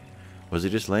meat. Was it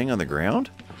just laying on the ground?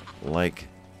 Like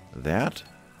that?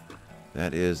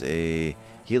 That is a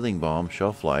healing balm,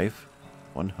 shelf life,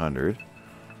 100.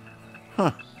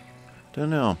 Huh. Don't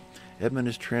know. Edmund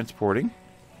is transporting,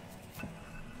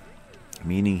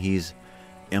 meaning he's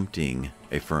emptying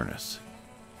a furnace.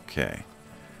 Okay.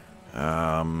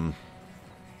 Are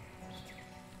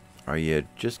you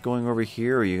just going over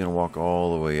here, or are you going to walk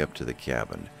all the way up to the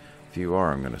cabin? If you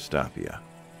are, I'm going to stop you.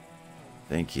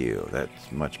 Thank you.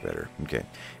 That's much better. Okay.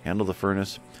 Handle the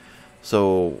furnace.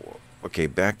 So, okay,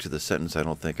 back to the sentence I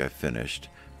don't think I finished.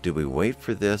 Do we wait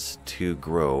for this to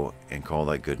grow and call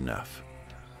that good enough?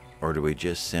 Or do we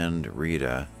just send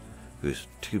Rita, who's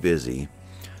too busy,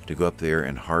 to go up there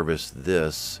and harvest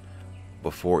this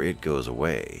before it goes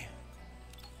away?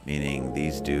 Meaning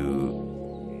these do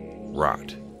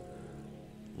rot.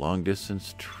 Long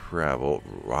distance travel.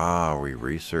 Wow, we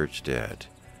researched it.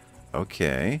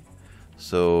 Okay.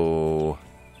 So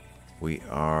we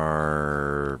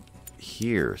are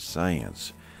here.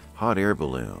 Science. Hot air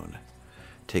balloon.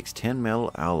 Takes 10 metal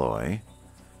alloy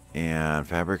and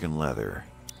fabric and leather.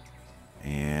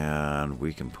 And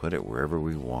we can put it wherever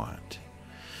we want.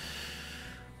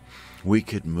 We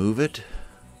could move it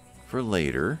for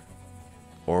later,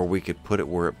 or we could put it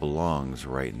where it belongs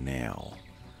right now.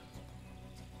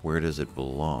 Where does it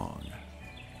belong?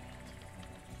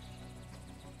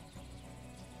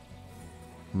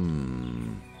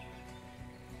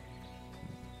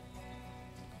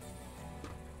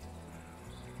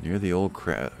 Near the old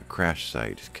crash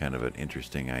site is kind of an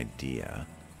interesting idea.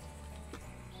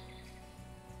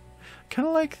 Kind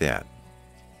of like that.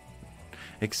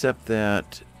 Except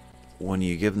that when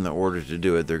you give them the order to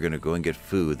do it, they're going to go and get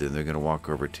food, then they're going to walk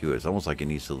over to it. It's almost like it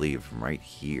needs to leave from right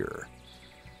here.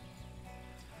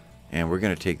 And we're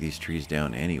going to take these trees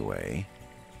down anyway.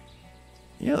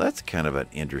 Yeah, that's kind of an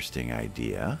interesting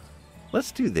idea.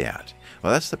 Let's do that.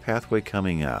 Well, that's the pathway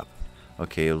coming up.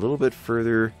 Okay, a little bit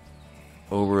further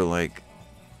over like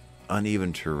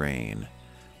uneven terrain.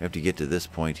 We have to get to this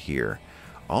point here.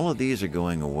 All of these are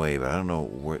going away, but I don't know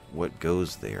what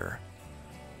goes there.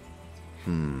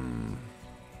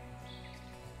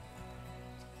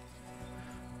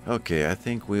 Okay, I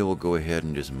think we will go ahead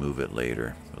and just move it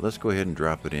later. But let's go ahead and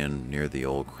drop it in near the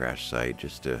old crash site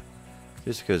just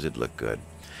because it looked good.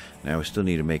 Now we still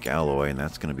need to make alloy, and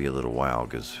that's going to be a little while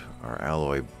because our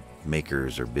alloy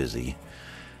makers are busy.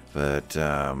 But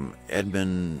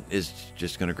Edmund is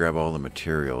just going to grab all the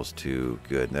materials too.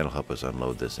 Good, and that'll help us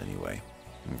unload this anyway.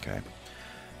 Okay,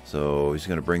 so he's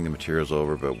going to bring the materials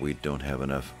over, but we don't have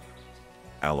enough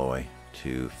alloy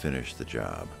to finish the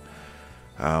job.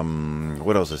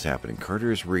 What else is happening?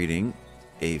 Carter is reading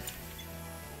a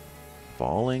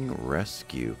falling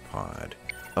rescue pod.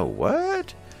 Oh,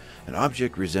 what? An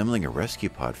object resembling a rescue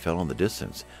pod fell in the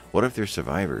distance. What if they're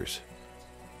survivors?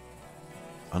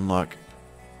 Unlock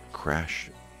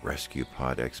crash rescue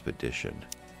pod expedition.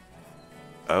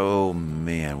 Oh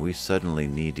man, we suddenly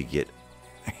need to get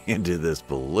into this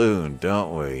balloon,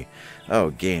 don't we? Oh,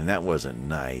 game, that wasn't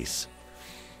nice.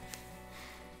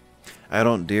 I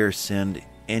don't dare send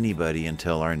anybody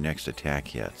until our next attack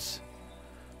hits.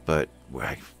 But,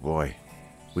 boy,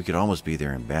 we could almost be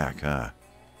there and back, huh?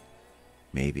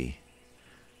 Maybe.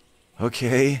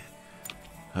 Okay.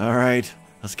 Alright,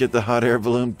 let's get the hot air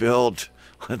balloon built.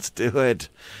 Let's do it.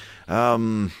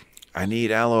 I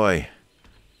need alloy.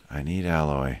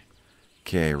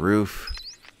 Okay, roof.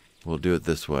 We'll do it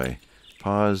this way.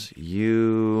 Pause.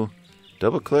 You.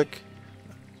 Double click.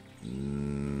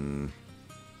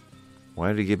 Why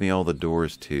did he give me all the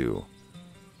doors too?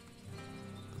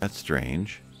 That's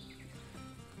strange.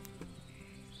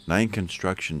 9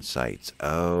 construction sites.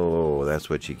 Oh, that's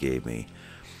what you gave me.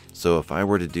 So if I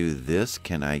were to do this,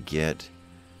 can I get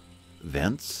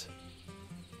vents?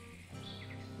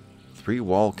 3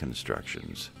 wall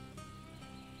constructions.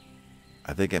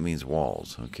 I think that means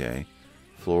walls, okay.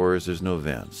 Floors, there's no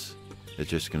vents. It's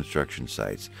just construction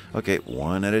sites. Okay,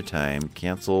 one at a time.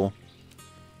 Cancel.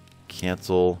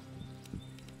 Cancel.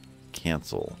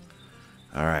 Cancel.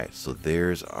 Alright, so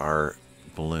there's our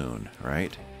balloon,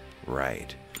 right?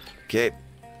 Right. Okay,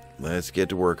 let's get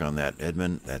to work on that.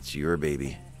 Edmund, that's your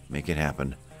baby. Make it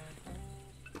happen.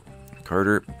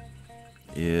 Carter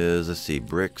is, let's see,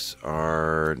 bricks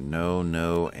are no,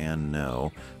 no, and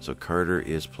no. So Carter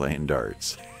is playing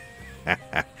darts.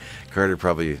 Carter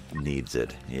probably needs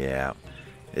it. Yeah.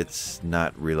 It's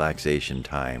not relaxation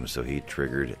time, so he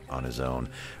triggered on his own.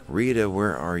 Rita,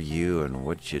 where are you and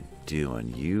what you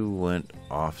doing? You went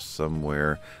off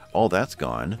somewhere. Oh, that's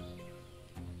gone.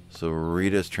 So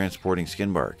Rita's transporting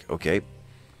skin bark. Okay.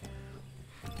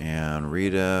 And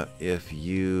Rita, if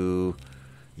you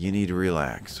need to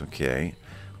relax. Okay.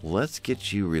 Let's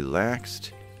get you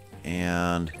relaxed,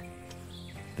 and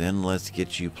then let's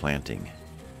get you planting.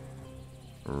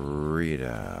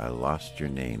 Rita, I lost your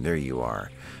name. There you are.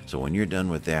 So when you're done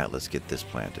with that, let's get this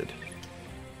planted.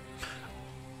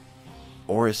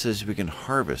 Or it says we can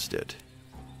harvest it.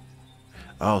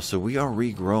 Oh, so we are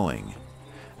regrowing.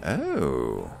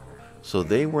 Oh, so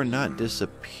they were not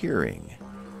disappearing.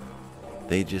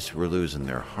 They just were losing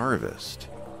their harvest.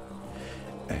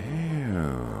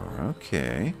 Oh,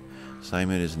 okay.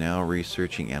 Simon is now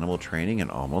researching animal training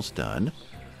and almost done.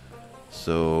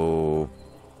 So,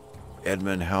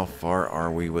 Edmund, how far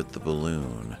are we with the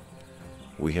balloon?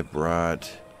 We have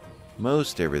brought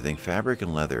most everything, fabric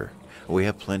and leather. We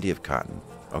have plenty of cotton.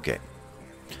 Okay.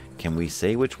 Can we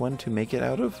say which one to make it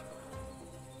out of?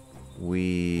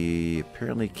 We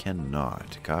apparently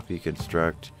cannot. Copy,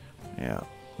 construct. Yeah,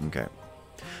 okay.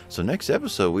 So next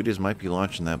episode, we just might be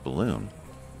launching that balloon.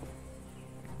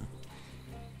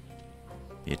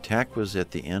 The attack was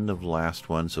at the end of last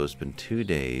one, so it's been 2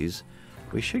 days.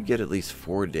 We should get at least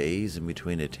 4 days in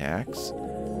between attacks.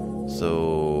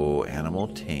 So, animal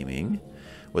taming.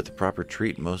 With the proper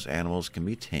treat, most animals can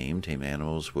be tamed. Tame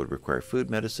animals would require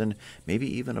food, medicine, maybe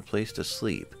even a place to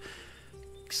sleep.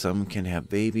 Some can have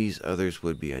babies, others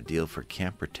would be ideal for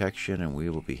camp protection, and we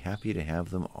will be happy to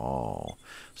have them all.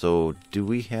 So, do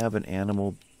we have an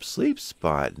animal sleep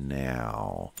spot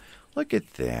now? Look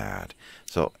at that.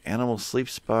 So, animal sleep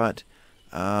spot,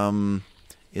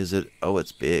 is it, oh,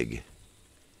 it's big.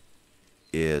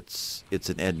 It's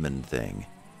an Edmund thing.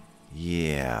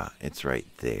 Yeah, it's right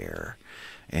there.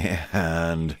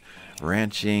 And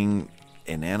ranching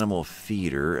an animal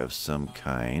feeder of some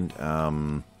kind.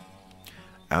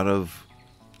 Out of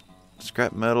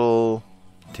scrap metal,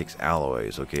 takes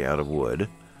alloys. Okay, out of wood.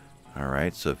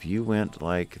 Alright, so if you went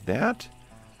like that,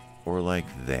 or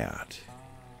like that.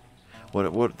 What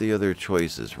are the other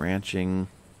choices? Ranching.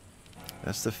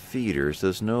 That's the feeders.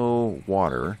 There's no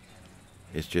water.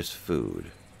 It's just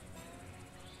food.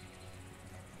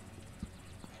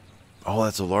 Oh,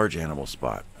 that's a large animal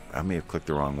spot. I may have clicked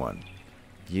the wrong one.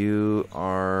 You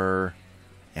are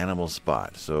animal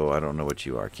spot. So I don't know what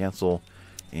you are. Cancel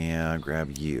and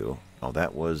grab you. Oh,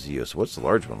 that was you. So what's the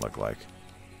large one look like?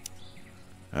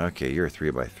 Okay, you're a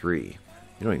 3x3. You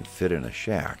don't even fit in a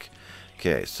shack.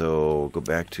 Okay, so go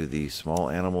back to the small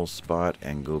animal spot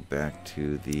and go back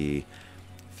to the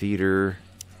feeder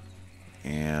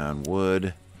and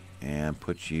wood and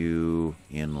put you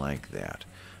in like that.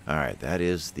 Alright, that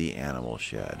is the animal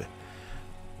shed.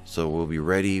 So we'll be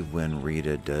ready when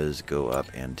Rita does go up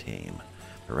and tame.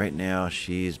 But right now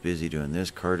she's busy doing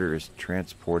this. Carter is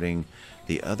transporting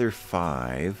the other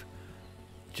 5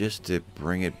 just to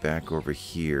bring it back over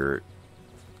here,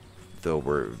 though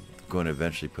we're going to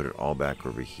eventually put it all back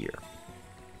over here.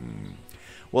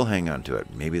 We'll hang on to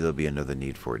it. Maybe there'll be another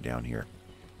need for it down here,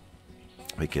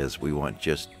 because we want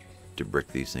just to brick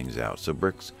these things out. So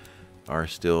bricks are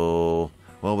still,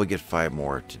 well, we get 5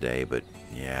 more today, but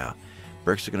yeah,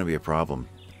 bricks are going to be a problem.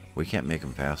 We can't make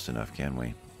them fast enough, can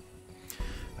we?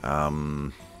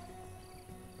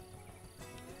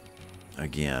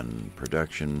 Again,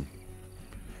 production.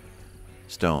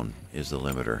 Stone is the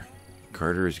limiter.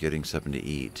 Carter is getting something to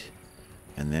eat.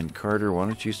 And then Carter, why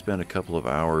don't you spend a couple of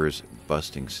hours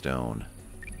busting stone?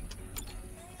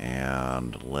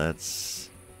 And let's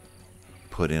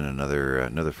put in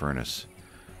another furnace.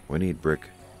 We need brick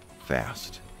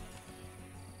fast.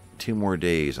 2 more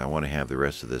days, I want to have the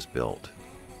rest of this built.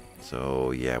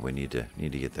 So yeah, we need to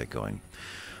get that going.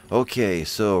 Okay,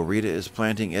 so Rita is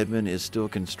planting. Edmund is still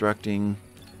constructing.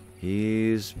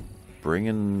 He's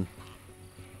bringing,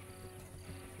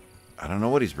 I don't know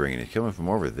what he's bringing. He's coming from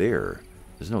over there.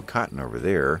 There's no cotton over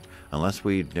there, unless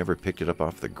we never picked it up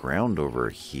off the ground over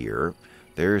here.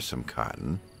 There's some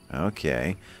cotton.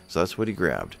 Okay, so that's what he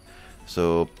grabbed.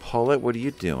 So Paulette, what are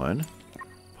you doing?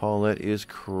 Paulette is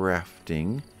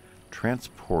crafting,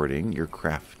 transporting. You're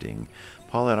crafting.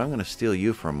 Paulette, I'm going to steal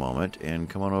you for a moment and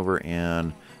come on over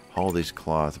and haul these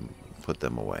cloth and put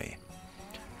them away.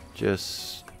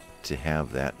 Just to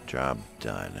have that job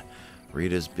done.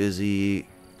 Rita's busy.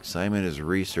 Simon is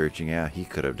researching. Yeah, he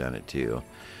could have done it too.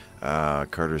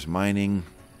 Carter's mining.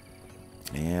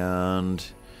 And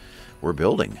we're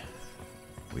building.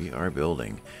 We are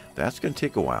building. That's going to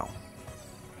take a while.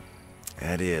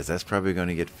 That is. That's probably going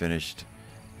to get finished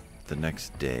the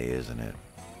next day, isn't it?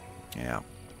 Yeah.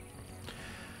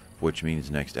 Which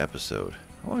means next episode.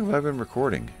 How long have I been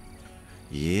recording?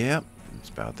 Yep, it's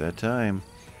about that time.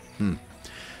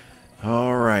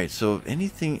 Alright, so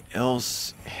anything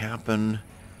else happen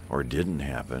or didn't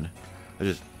happen?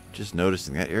 I just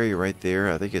noticing that area right there,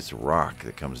 I think it's rock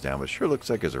that comes down, but it sure looks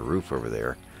like there's a roof over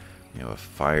there. You know, a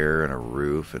fire and a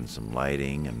roof and some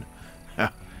lighting and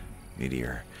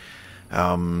meteor.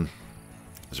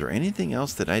 Is there anything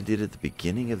else that I did at the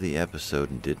beginning of the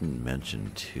episode and didn't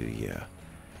mention to you?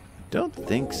 Don't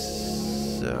think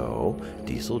so.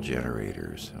 Diesel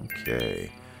generators.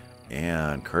 Okay.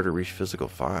 And Carter reached physical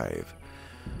 5.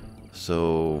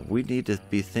 So we need to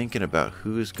be thinking about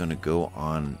who's going to go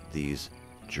on these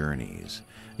journeys.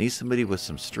 Need somebody with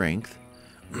some strength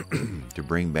to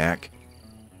bring back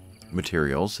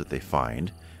materials that they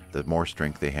find. The more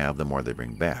strength they have, the more they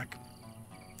bring back.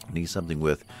 Need somebody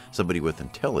with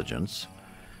intelligence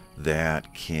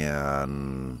that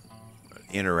can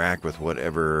interact with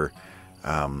whatever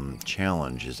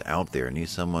challenge is out there. Need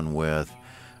someone with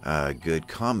good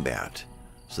combat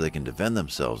so they can defend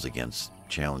themselves against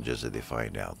challenges that they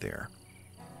find out there.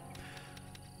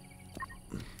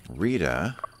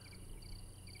 Rita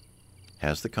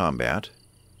has the combat.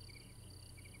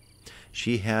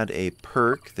 She had a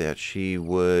perk that she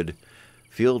would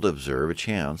field observe a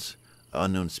chance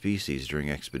unknown species during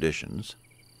expeditions.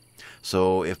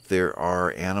 So if there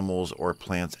are animals or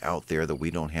plants out there that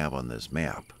we don't have on this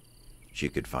map, she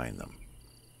could find them.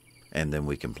 And then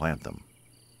we can plant them.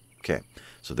 Okay,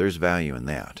 so there's value in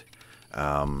that.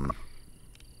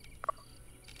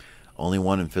 Only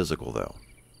 1 in physical, though.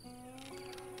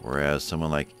 Whereas someone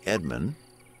like Edmund,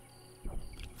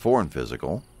 4 in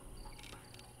physical,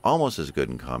 almost as good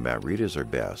in combat. Rita's our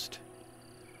best.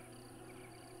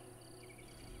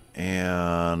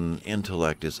 And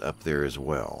intellect is up there as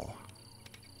well.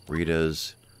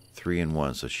 Rita's 3 in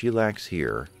 1, so she lacks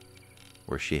here.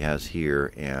 where she has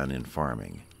here and in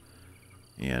farming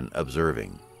and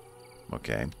observing.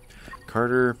 Okay.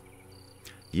 Carter,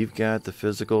 you've got the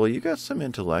physical. You got some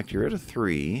intellect. You're at a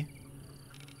 3.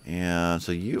 And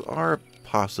so you are a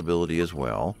possibility as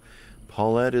well.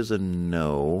 Paulette is a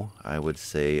no, I would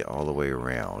say, all the way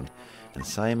around. And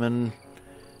Simon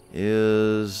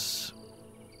is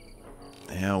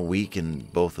weak in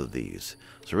both of these.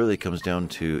 So really it comes down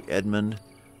to Edmund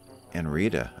and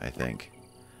Rita, I think.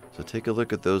 So take a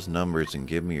look at those numbers and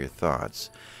give me your thoughts.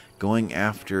 Going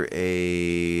after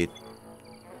a...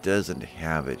 doesn't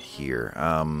have it here.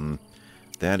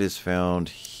 That is found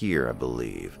here, I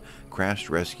believe. Crashed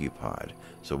rescue pod.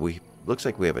 So looks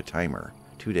like we have a timer.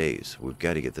 2 days. We've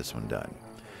got to get this one done.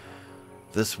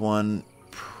 This one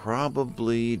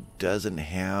probably doesn't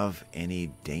have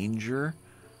any danger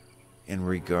in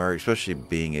regard, especially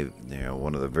being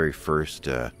one of the very first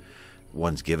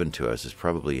ones given to us. Is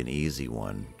probably an easy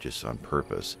one just on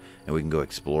purpose, and we can go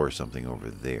explore something over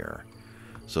there.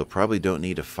 So probably don't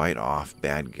need to fight off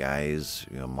bad guys,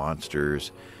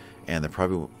 monsters, and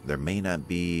there may not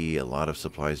be a lot of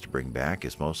supplies to bring back.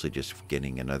 It's mostly just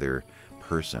getting another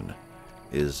person,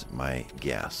 is my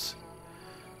guess.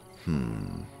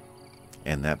 And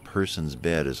that person's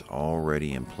bed is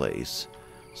already in place,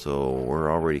 so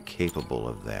we're already capable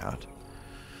of that.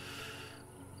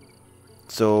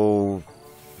 So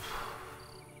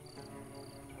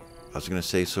I was going to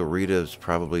say, so Rita's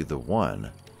probably the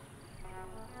one.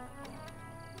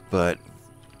 But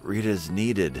Rita's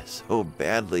needed so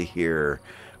badly here.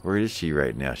 Where is she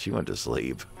right now? She went to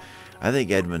sleep. I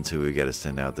think Edmund's who we got to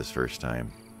send out this first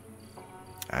time.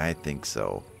 I think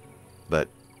so. But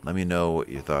let me know what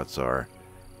your thoughts are,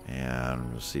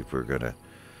 and we'll see if we're going to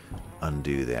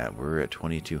undo that. We're at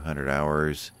 2,200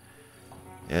 hours.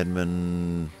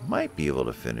 Edmund might be able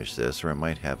to finish this, or I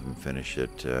might have him finish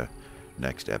it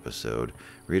next episode.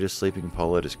 Rita's sleeping.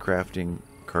 Paulette is crafting.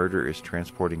 Carter is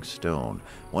transporting stone.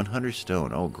 100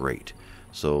 stone. Oh, great.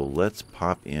 So let's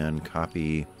pop in,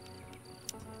 copy.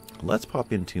 Let's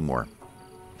pop in 2 more.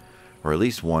 Or at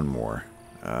least 1 more.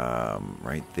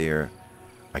 Right there.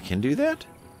 I can do that?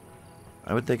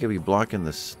 I would think I'd be blocking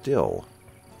the still.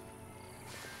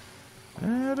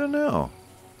 I don't know.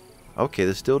 Okay,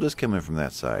 the still does come in from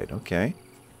that side. Okay.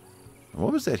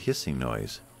 What was that hissing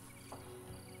noise?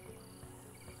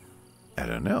 I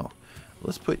don't know.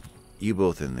 Let's put you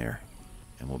both in there,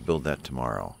 and we'll build that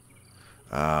tomorrow.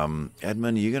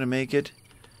 Edmund, you gonna make it?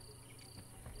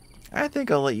 I think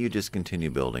I'll let you just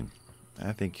continue building.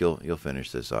 I think you'll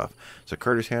finish this off. So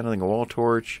Carter's handling a wall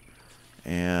torch,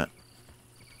 and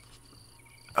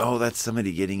oh, that's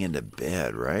somebody getting into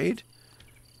bed, right?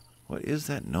 What is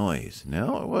that noise?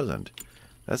 No, it wasn't.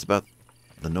 That's about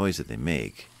the noise that they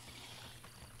make.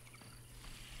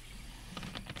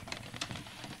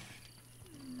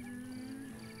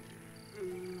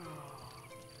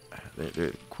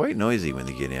 They're quite noisy when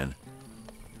they get in.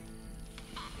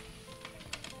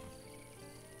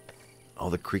 All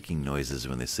the creaking noises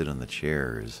when they sit on the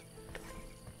chairs.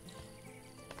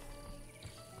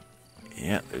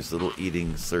 Yeah, there's little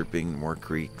eating, slurping, more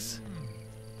creaks.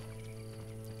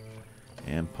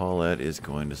 And Paulette is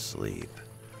going to sleep.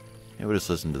 Yeah, we'll just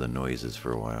listen to the noises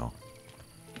for a while.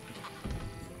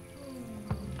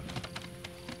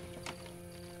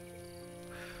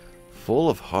 Full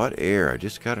of hot air. I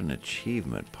just got an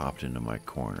achievement popped into my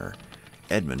corner.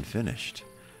 Edmund finished.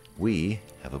 We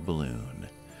have a balloon.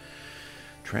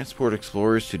 Transport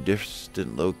explorers to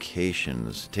distant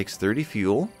locations. Takes 30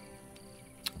 fuel.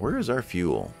 Where is our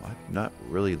fuel? I've not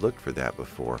really looked for that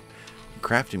before.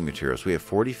 Crafting materials. We have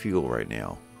 40 fuel right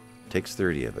now. Takes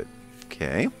 30 of it.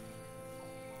 Okay.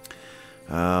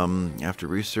 After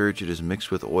research, it is mixed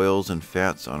with oils and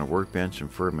fats on a workbench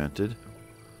and fermented.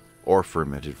 Or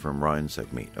fermented from raw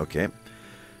insect meat. Okay.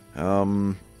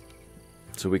 So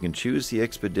we can choose the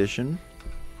expedition.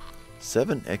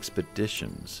 7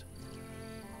 expeditions.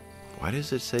 Why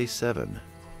does it say 7?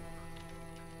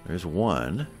 There's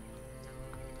 1.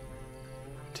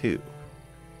 2.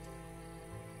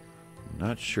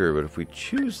 Not sure, but if we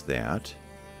choose that,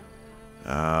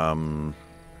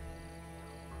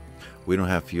 we don't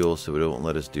have fuel, so it won't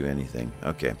let us do anything.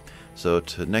 Okay, so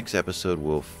to next episode,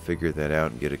 we'll figure that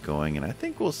out and get it going, and I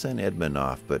think we'll send Edmund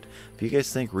off, but if you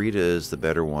guys think Rita is the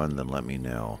better one, then let me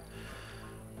know.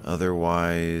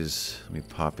 Otherwise, let me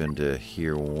pop into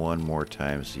here one more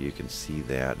time so you can see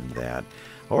that and that.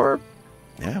 Or,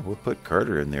 yeah, we'll put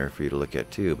Carter in there for you to look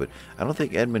at too, but I don't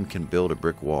think Edmund can build a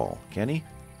brick wall, can he?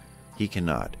 He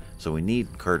cannot, so we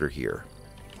need Carter here.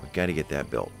 We've got to get that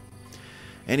built.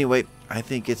 Anyway, I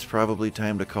think it's probably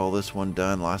time to call this one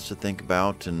done. Lots to think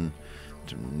about and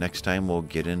next time we'll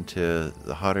get into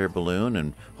the hot air balloon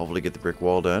and hopefully get the brick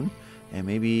wall done. And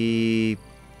maybe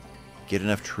get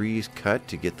enough trees cut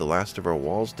to get the last of our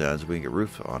walls done so we can get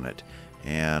roof on it.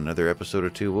 And another episode or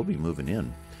two, we'll be moving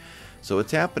in. So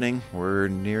it's happening. We're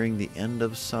nearing the end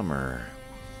of summer.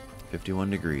 51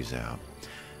 degrees out.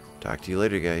 Talk to you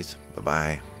later, guys.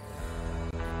 Bye-bye.